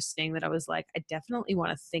really interesting, that I was like, I definitely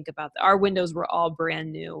want to think about that. Our windows were all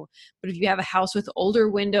brand new, but if you have a house with older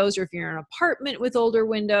windows, or if you're in an apartment with older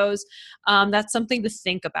windows, that's something to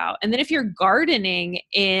think about. And then if you're gardening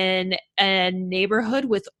in a neighborhood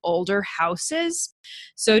with older houses,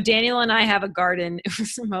 so Daniel and I have a garden. It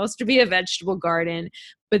was supposed to be a vegetable garden,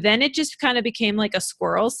 but then it just kind of became like a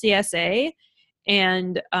squirrel CSA,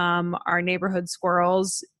 and our neighborhood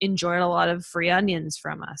squirrels enjoyed a lot of free onions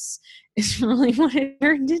from us. is really what it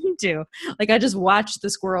turned into. Like, I just watched the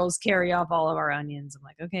squirrels carry off all of our onions. I'm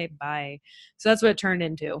like, okay, bye. So that's what it turned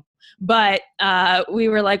into. But we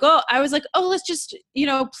were like, I was like, let's just,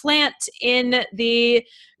 plant in the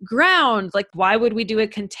ground. Like, why would we do a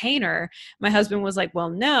container? My husband was like, well,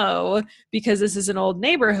 no, because this is an old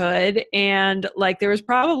neighborhood, and like there was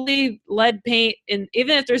probably lead paint, and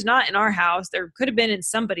even if there's not in our house, there could have been in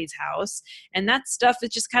somebody's house, and that stuff is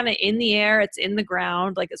just kind of in the air, it's in the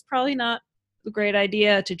ground. Like, it's probably not a great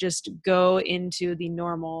idea to just go into the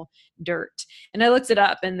normal dirt. And I looked it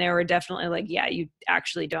up, and they were definitely like, yeah, you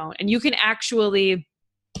actually don't. And you can actually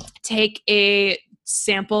take a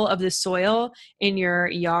sample of the soil in your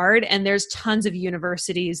yard, and there's tons of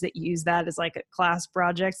universities that use that as like a class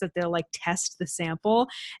projects, that they'll like test the sample,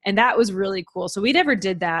 and that was really cool. So we never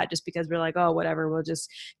did that just because we're like, whatever, we'll just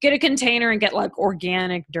get a container and get like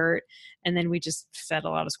organic dirt, and then we just fed a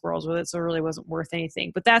lot of squirrels with it, so it really wasn't worth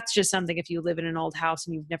anything. But that's just something, if you live in an old house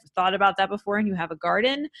and you've never thought about that before and you have a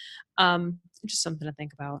garden, just something to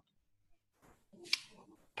think about.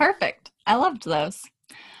 Perfect. I loved those.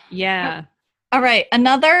 Yeah. All right.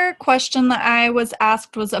 Another question that I was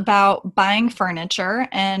asked was about buying furniture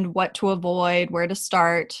and what to avoid, where to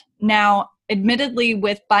start. Now, admittedly,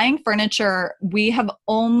 with buying furniture, we have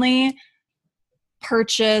only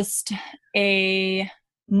purchased a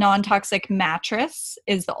non-toxic mattress,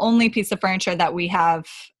 is the only piece of furniture that we have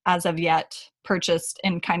as of yet purchased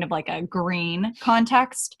in kind of like a green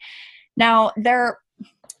context. Now, there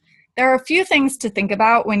are a few things to think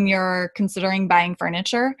about when you're considering buying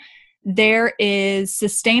furniture. There is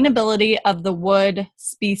sustainability of the wood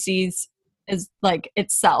species is like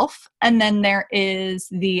itself, and then there is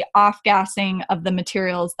the off-gassing of the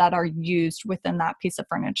materials that are used within that piece of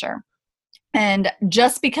furniture. And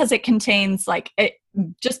just because it contains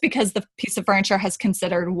just because the piece of furniture has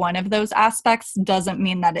considered one of those aspects doesn't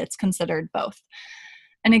mean that it's considered both.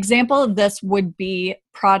 An example of this would be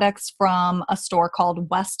products from a store called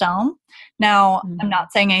West Elm. Now, I'm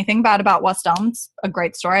not saying anything bad about West Elm. It's a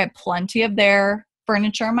great store. I have plenty of their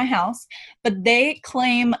furniture in my house, but they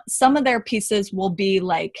claim some of their pieces will be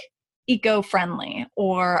like eco-friendly,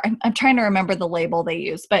 or I'm trying to remember the label they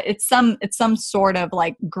use, but it's some sort of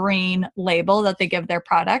like green label that they give their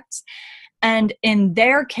products. And in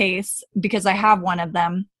their case, because I have one of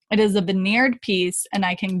them, it is a veneered piece, and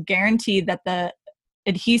I can guarantee that the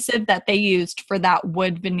adhesive that they used for that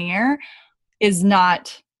wood veneer is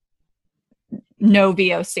not no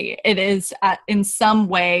VOC. It is in some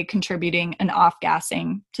way contributing an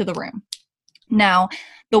off-gassing to the room. Now,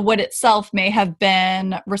 the wood itself may have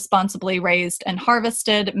been responsibly raised and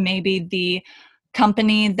harvested. Maybe the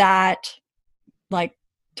company that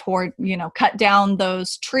cut down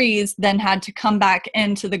those trees then had to come back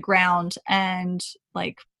into the ground and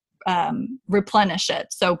replenish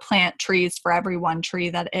it. So plant trees for every one tree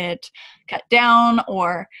that it cut down.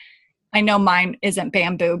 Or I know mine isn't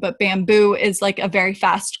bamboo, but bamboo is like a very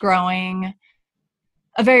fast growing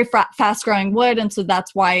wood. And so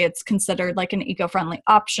that's why it's considered like an eco-friendly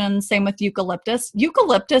option. Same with eucalyptus.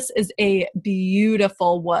 Eucalyptus is a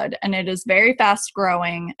beautiful wood, and it is very fast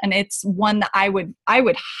growing. And it's one that I would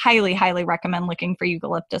highly, highly recommend looking for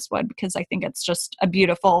eucalyptus wood, because I think it's just a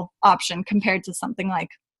beautiful option compared to something like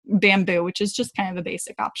bamboo, which is just kind of a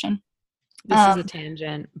basic option. This is a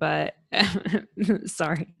tangent, but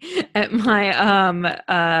sorry. At my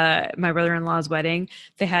my brother-in-law's wedding,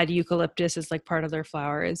 they had eucalyptus as like part of their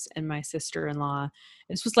flowers, and my sister-in-law,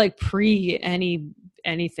 this was like pre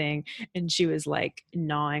anything, and she was like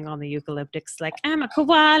gnawing on the eucalyptus, like, I'm a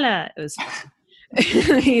koala. It was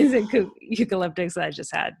he's a eucalyptus. I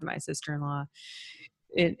just had my sister-in-law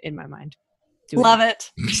in my mind. Love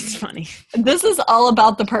it. It's funny. This is all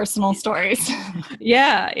about the personal stories.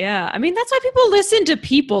 Yeah. I mean, that's why people listen to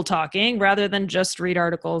people talking rather than just read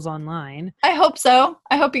articles online. I hope so.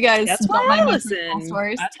 I hope you guys That's don't why mind I my listen. personal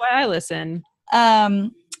stories. That's why I listen.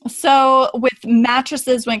 So with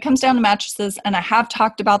mattresses, when it comes down to mattresses, and I have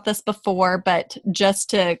talked about this before, but just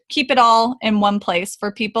to keep it all in one place for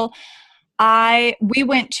people, we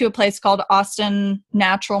went to a place called Austin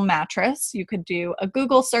Natural Mattress. You could do a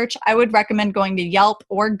Google search. I would recommend going to Yelp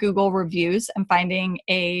or Google reviews and finding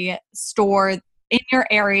a store in your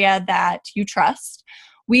area that you trust.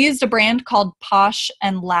 We used a brand called Posh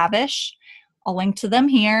and Lavish. I'll link to them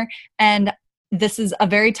here. And this is a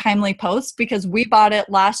very timely post because we bought it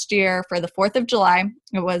last year for the 4th of July.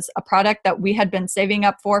 It was a product that we had been saving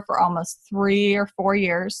up for almost 3 or 4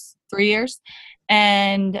 years, 3 years.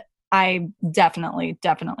 And I definitely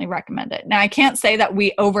recommend it. Now, I can't say that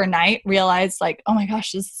we overnight realized like, oh my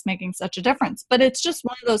gosh, this is making such a difference. But it's just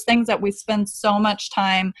one of those things that we spend so much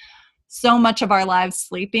time so much of our lives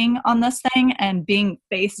sleeping on this thing and being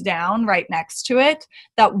face down right next to it,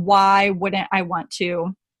 that why wouldn't I want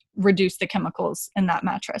to reduce the chemicals in that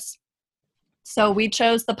mattress? So we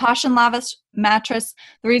chose the Posh and Lavish mattress.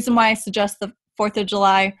 The reason why I suggest the 4th of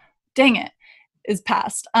July, dang it, is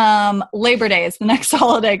past. Labor Day is the next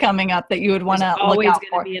holiday coming up that you would want to look out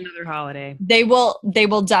for. Always going to be another holiday. They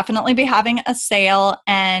will definitely be having a sale,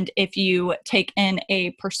 and if you take in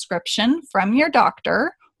a prescription from your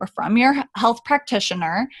doctor or from your health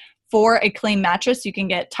practitioner for a clean mattress, you can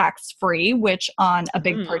get tax-free, which on a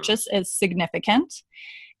big purchase is significant.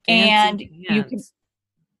 And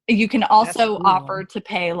you can also offer to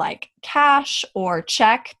pay like cash or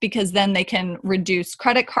check, because then they can reduce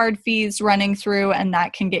credit card fees running through, and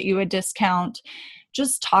that can get you a discount.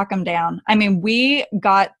 Just talk them down. I mean, we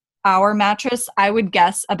got our mattress, I would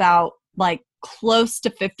guess about like close to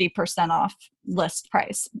 50% off list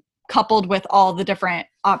price, coupled with all the different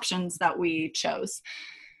options that we chose.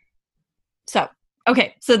 So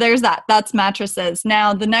okay, so there's that. That's mattresses.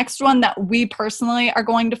 Now, the next one that we personally are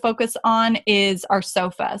going to focus on is our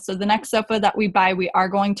sofa. So the next sofa that we buy, we are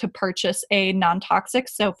going to purchase a non-toxic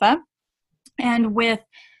sofa. And with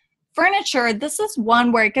furniture, this is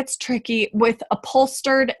one where it gets tricky with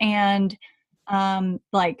upholstered and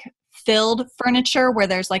like filled furniture where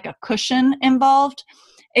there's like a cushion involved.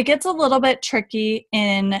 It gets a little bit tricky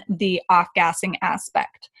in the off-gassing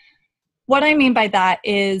aspect. What I mean by that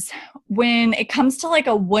is when it comes to like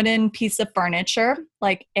a wooden piece of furniture,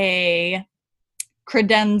 like a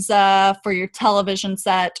credenza for your television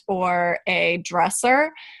set or a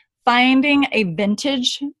dresser, finding a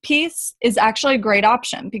vintage piece is actually a great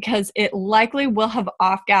option because it likely will have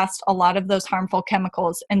off-gassed a lot of those harmful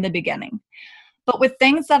chemicals in the beginning. But with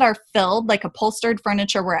things that are filled, like upholstered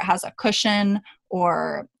furniture where it has a cushion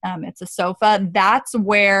or it's a sofa, that's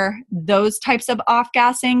where those types of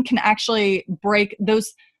off-gassing can actually break.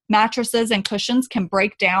 Those mattresses and cushions can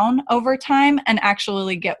break down over time and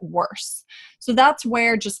actually get worse. So that's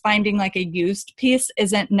where just finding like a used piece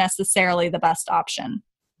isn't necessarily the best option.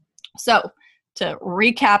 So to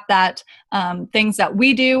recap that, things that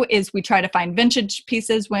we do is we try to find vintage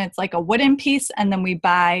pieces when it's like a wooden piece, and then we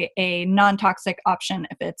buy a non-toxic option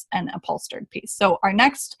if it's an upholstered piece. So our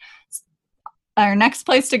next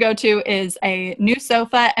place to go to is a new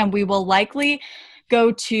sofa, and we will likely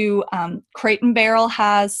go to Crate and Barrel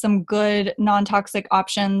has some good non-toxic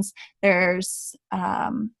options. There's a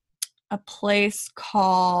place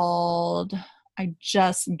called, I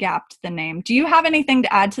just gapped the name. Do you have anything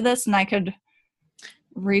to add to this, and I could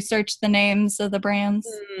research the names of the brands?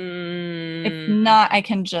 If not, I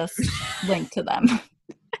can just link to them.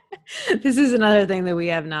 This is another thing that we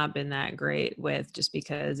have not been that great with, just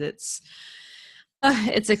because it's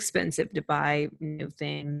expensive to buy new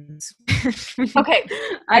things. Okay.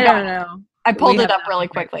 I don't know. I pulled it up really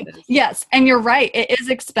quickly. Yes, and you're right. It is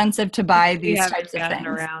expensive to buy these types of things. We haven't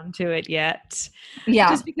gotten around to it yet. Yeah.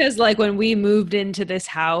 Just because like when we moved into this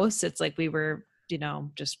house, it's like we were,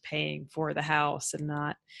 just paying for the house and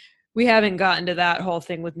we haven't gotten to that whole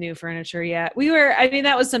thing with new furniture yet.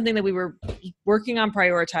 That was something that we were working on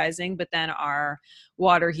prioritizing, but then our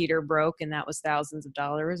water heater broke and that was thousands of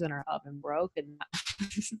dollars, and our oven broke, and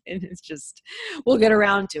it's just, we'll get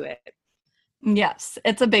around to it. Yes,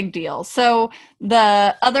 it's a big deal. So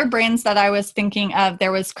the other brands that I was thinking of,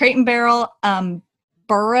 there was Crate and Barrel,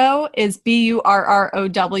 Burrow is Burrow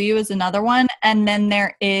is another one. And then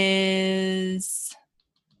there is,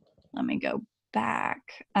 let me go back.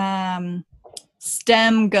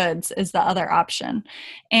 STEM Goods is the other option.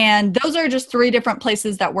 And those are just 3 different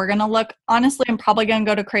places that we're going to look. Honestly, I'm probably going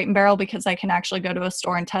to go to Crate and Barrel because I can actually go to a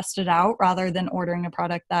store and test it out rather than ordering a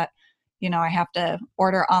product that, I have to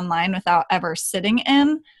order online without ever sitting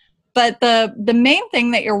in. But the main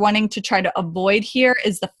thing that you're wanting to try to avoid here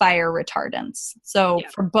is the fire retardants. So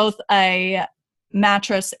for both a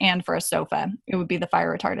mattress and for a sofa, it would be the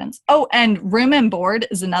fire retardants. Oh, and room and board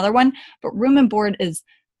is another one, but room and board is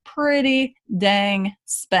pretty dang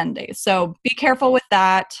spendy. So be careful with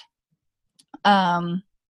that.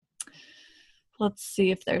 Let's see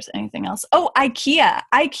if there's anything else. Oh, IKEA.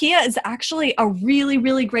 IKEA is actually a really,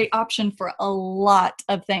 really great option for a lot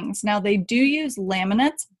of things. Now, they do use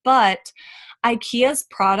laminates, but IKEA's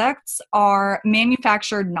products are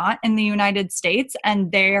manufactured not in the United States,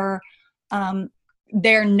 and they're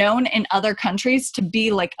known in other countries to be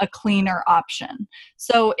like a cleaner option.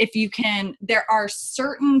 So if you can, there are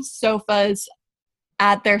certain sofas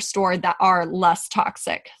at their store that are less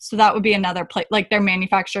toxic. So that would be another place, like they're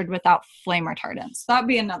manufactured without flame retardants. That would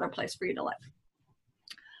be another place for you to look.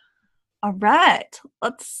 All right,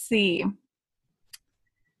 let's see.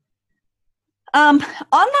 On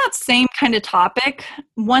that same kind of topic,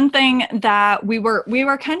 one thing that we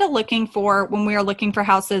were kind of looking for when we were looking for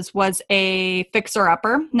houses was a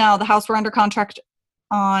fixer-upper. Now, the house we're under contract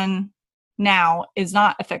on now is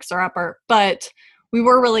not a fixer-upper, but we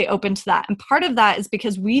were really open to that. And part of that is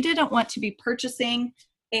because we didn't want to be purchasing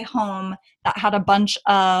a home that had a bunch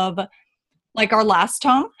of, like our last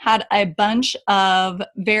home had a bunch of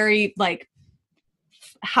very like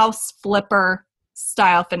house flipper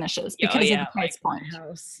style finishes because of the price point.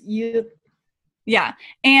 House. Yep. Yeah.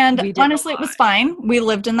 And honestly, it was fine. We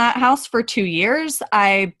lived in that house for 2 years.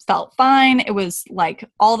 I felt fine. It was like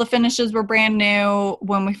all the finishes were brand new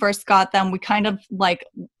when we first got them. We kind of like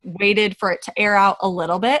waited for it to air out a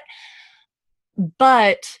little bit.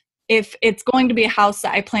 But if it's going to be a house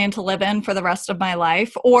that I plan to live in for the rest of my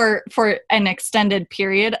life or for an extended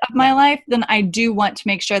period of my life, then I do want to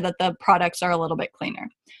make sure that the products are a little bit cleaner.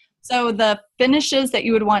 So the finishes that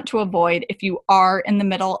you would want to avoid if you are in the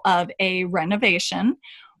middle of a renovation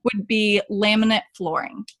would be laminate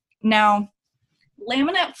flooring. Now,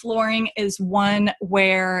 laminate flooring is one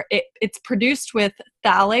where it's produced with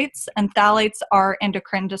phthalates, and phthalates are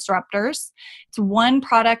endocrine disruptors. It's one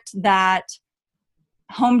product that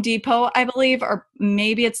Home Depot, I believe, or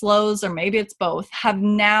maybe it's Lowe's or maybe it's both, have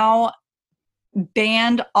now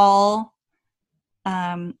banned all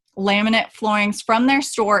laminate floorings from their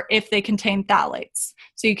store if they contain phthalates.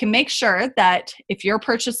 So you can make sure that if you're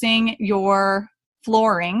purchasing your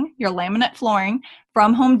flooring, your laminate flooring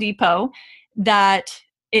from Home Depot, that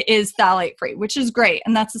it is phthalate free, which is great.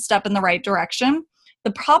 And that's a step in the right direction.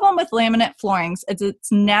 The problem with laminate floorings is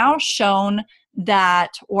it's now shown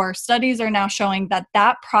that, or studies are now showing that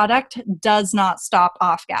that product does not stop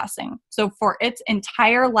off-gassing. So for its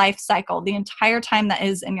entire life cycle, the entire time that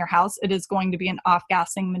is in your house, it is going to be an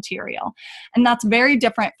off-gassing material. And that's very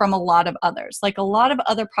different from a lot of others. Like a lot of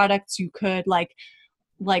other products, you could like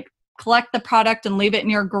collect the product and leave it in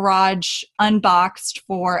your garage unboxed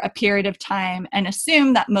for a period of time and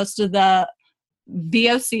assume that most of the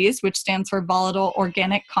VOCs, which stands for volatile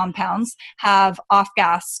organic compounds, have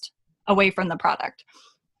off-gassed away from the product.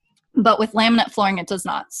 But with laminate flooring, it does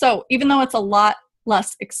not. So even though it's a lot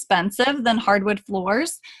less expensive than hardwood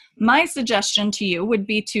floors, my suggestion to you would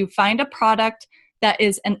be to find a product that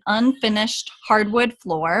is an unfinished hardwood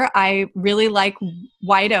floor. I really like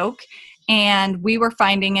white oak, and we were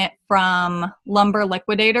finding it from Lumber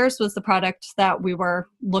Liquidators was the product that we were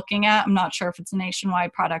looking at. I'm not sure if it's a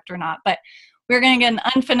nationwide product or not, but we're going to get an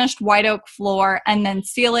unfinished white oak floor and then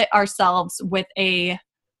seal it ourselves with a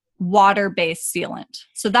water-based sealant.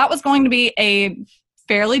 So that was going to be a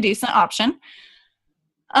fairly decent option.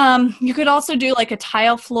 You could also do like a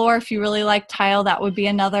tile floor if you really like tile. That would be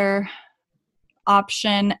another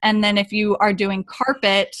option. And then if you are doing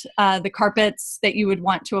carpet, the carpets that you would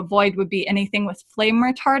want to avoid would be anything with flame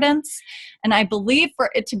retardants. And I believe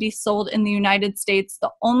for it to be sold in the United States,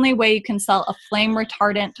 the only way you can sell a flame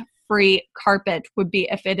retardant free carpet would be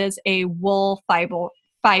if it is a wool fiber.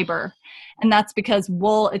 And that's because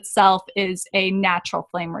wool itself is a natural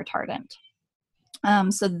flame retardant.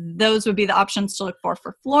 So those would be the options to look for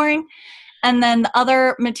flooring. And then the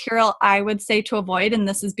other material I would say to avoid, and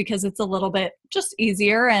this is because it's a little bit just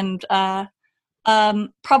easier and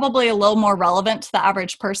probably a little more relevant to the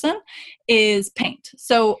average person, is paint.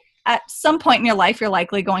 So at some point in your life, you're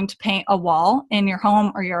likely going to paint a wall in your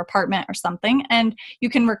home or your apartment or something, and you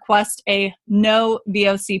can request a no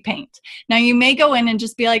VOC paint. Now, you may go in and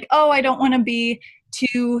just be like, oh, I don't want to be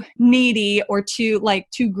too needy or too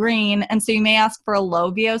green, and so you may ask for a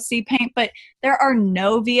low VOC paint, but there are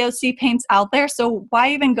no VOC paints out there, so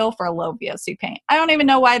why even go for a low VOC paint? I don't even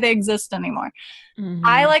know why they exist anymore. Mm-hmm.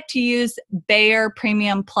 I like to use Behr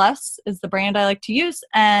Premium Plus is the brand I like to use,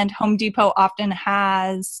 and Home Depot often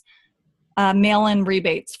has mail-in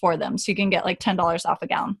rebates for them, so you can get like $10 off a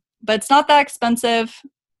gallon. But it's not that expensive.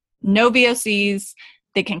 No VOCs.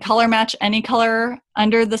 They can color match any color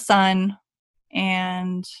under the sun,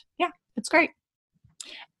 and yeah, it's great.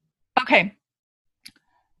 Okay.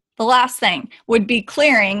 The last thing would be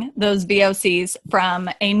clearing those VOCs from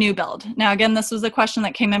a new build. Now, again, this was a question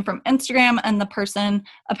that came in from Instagram, and the person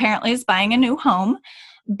apparently is buying a new home,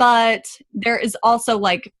 but there is also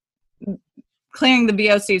like clearing the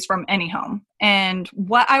VOCs from any home. And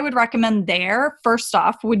what I would recommend there, first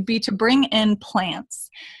off, would be to bring in plants.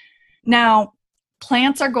 Now,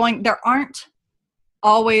 plants there aren't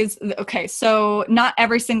always, okay, so not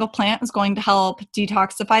every single plant is going to help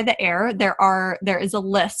detoxify the air. There is a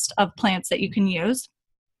list of plants that you can use.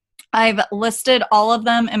 I've listed all of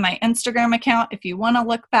them in my Instagram account. If you want to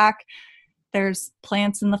look back, there's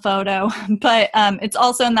plants in the photo, but it's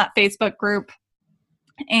also in that Facebook group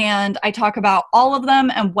And I talk about all of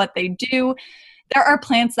them and what they do. There are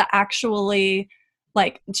plants that actually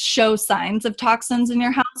like show signs of toxins in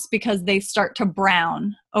your house because they start to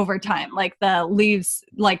brown over time. Like the leaves,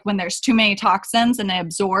 like when there's too many toxins and it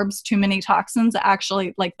absorbs too many toxins,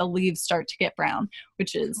 actually like the leaves start to get brown,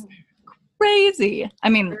 which is crazy. I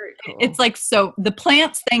mean, cool. It's like, so the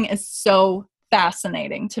plants thing is so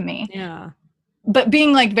fascinating to me. Yeah. But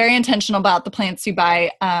being like very intentional about the plants you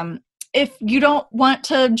buy, if you don't want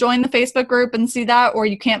to join the Facebook group and see that, or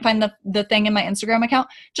you can't find the thing in my Instagram account,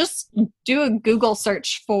 just do a Google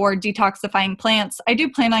search for detoxifying plants. I do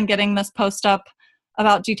plan on getting this post up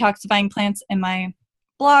about detoxifying plants in my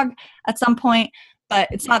blog at some point, but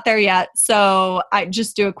it's not there yet. So I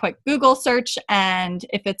just do a quick Google search, and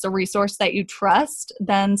if it's a resource that you trust,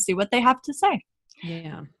 then see what they have to say.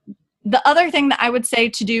 Yeah. The other thing that I would say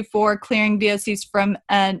to do for clearing VOCs from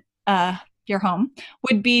your home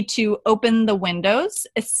would be to open the windows,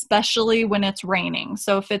 especially when it's raining.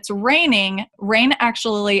 So if it's raining, rain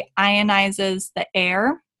actually ionizes the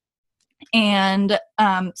air. And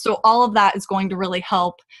so all of that is going to really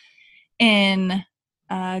help in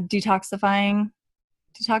detoxifying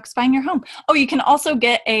your home. Oh, you can also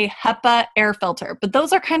get a HEPA air filter, but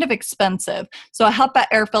those are kind of expensive. So a HEPA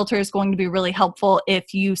air filter is going to be really helpful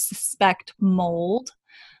if you suspect mold,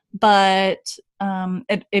 but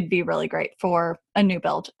it'd be really great for a new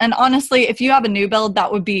build. And honestly, if you have a new build,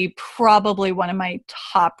 that would be probably one of my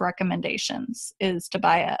top recommendations, is to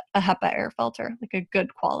buy a HEPA air filter, like a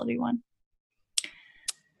good quality one.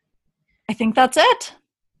 I think that's it.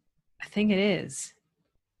 I think it is.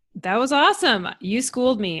 That was awesome. You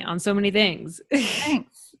schooled me on so many things.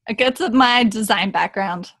 Thanks. It gets with my design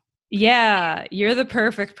background. Yeah, you're the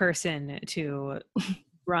perfect person to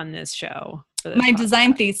run this show. My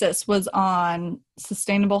design thesis was on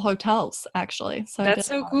sustainable hotels, actually. So that's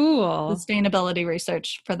so cool. Sustainability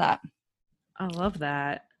research for that. I love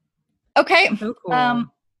that. Okay. So cool.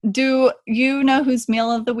 Do you know whose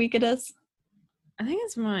meal of the week it is? I think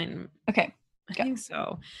it's mine. Okay. I think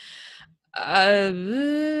so.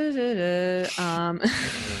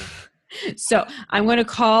 So I'm going to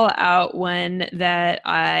call out one that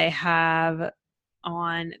I have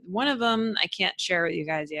on. One of them I can't share with you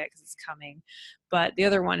guys yet because it's coming, but the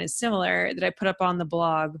other one is similar that I put up on the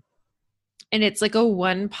blog, and it's like a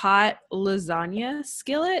 1-pot lasagna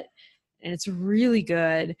skillet, and it's really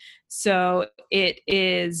good. So it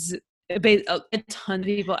is. A ton of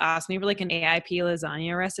people ask me for like an AIP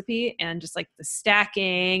lasagna recipe, and just like the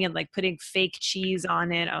stacking and like putting fake cheese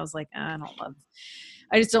on it. I was like, I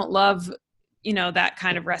just don't love, that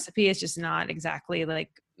kind of recipe. It's just not exactly like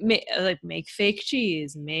make fake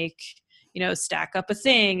cheese, stack up a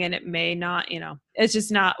thing, and it may not, it's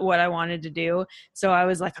just not what I wanted to do. So I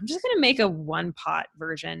was like, I'm just going to make a 1-pot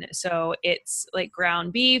version. So it's like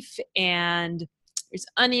ground beef, and there's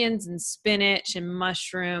onions and spinach and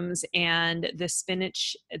mushrooms, and the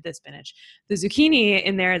zucchini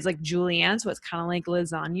in there is like julienne. So it's kind of like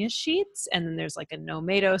lasagna sheets. And then there's like a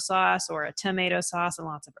tomato sauce or a tomato sauce and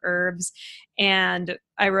lots of herbs. And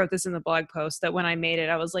I wrote this in the blog post that when I made it,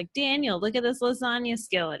 I was like, Daniel, look at this lasagna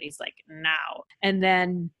skillet. He's like, no. And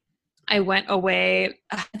then I went away.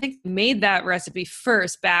 I think I made that recipe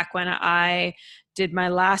first back when I did my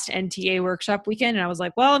last NTA workshop weekend. And I was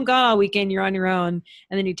like, well, I'm gone all weekend. You're on your own.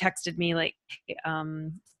 And then you texted me like, hey,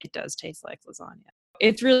 it does taste like lasagna.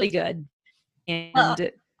 It's really good.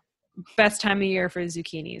 And best time of year for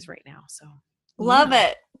zucchinis right now. So love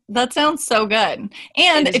it. That sounds so good.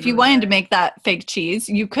 And if you wanted to make that fake cheese,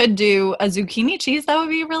 you could do a zucchini cheese. That would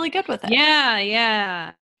be really good with it.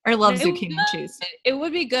 Yeah. I love zucchini cheese. It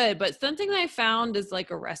would be good, but something that I found as like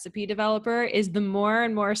a recipe developer is the more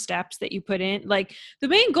and more steps that you put in, like the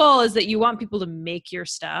main goal is that you want people to make your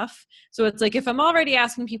stuff. So it's like, if I'm already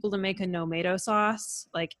asking people to make a tomato sauce,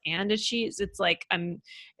 like, and a cheese, it's like,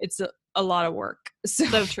 it's a lot of work.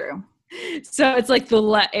 So true. So it's like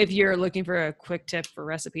if you're looking for a quick tip for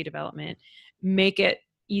recipe development, make it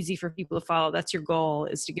easy for people to follow. That's your goal,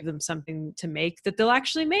 is to give them something to make that they'll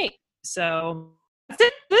actually make. So that's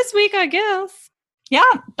it this week, I guess. Yeah,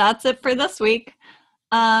 that's it for this week.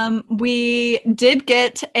 We did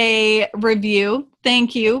get a review.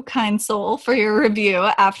 Thank you, kind soul, for your review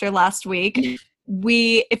after last week.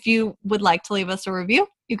 If you would like to leave us a review,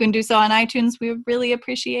 you can do so on iTunes. We would really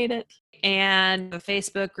appreciate it. And the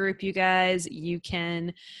Facebook group, you guys, you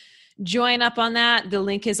can join up on that. The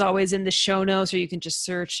link is always in the show notes, or you can just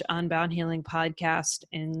search Unbound Healing Podcast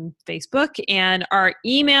in Facebook. And our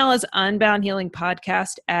email is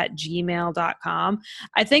unboundhealingpodcast@gmail.com.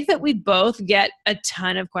 I think that we both get a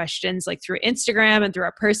ton of questions like through Instagram and through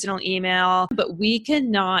our personal email, but we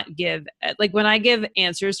cannot give, like when I give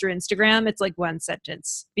answers through Instagram, it's like one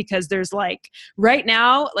sentence, because there's like right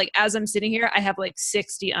now, like as I'm sitting here, I have like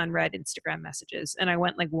 60 unread Instagram messages, and I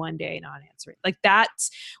went like one day not answering. Like that's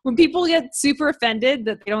when people get super offended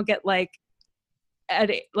that they don't get like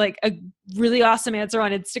a really awesome answer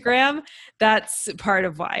on Instagram. That's part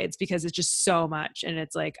of why. It's because it's just so much, and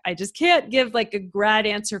it's like I just can't give like a grad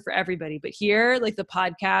answer for everybody. But here, like the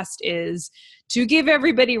podcast is to give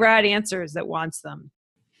everybody rad answers that wants them.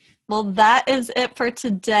 Well, that is it for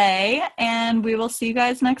today, and we will see you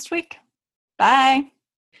guys next week. Bye.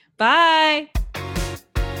 Bye.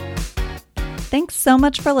 Thanks so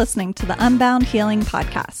much for listening to the Unbound Healing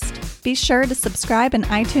Podcast. Be sure to subscribe in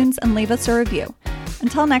iTunes and leave us a review.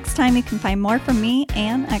 Until next time, you can find more from me,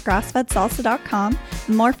 Anne, at grassfedsalsa.com,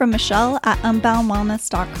 and more from Michelle at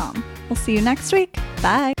unboundwellness.com. We'll see you next week.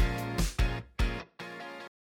 Bye.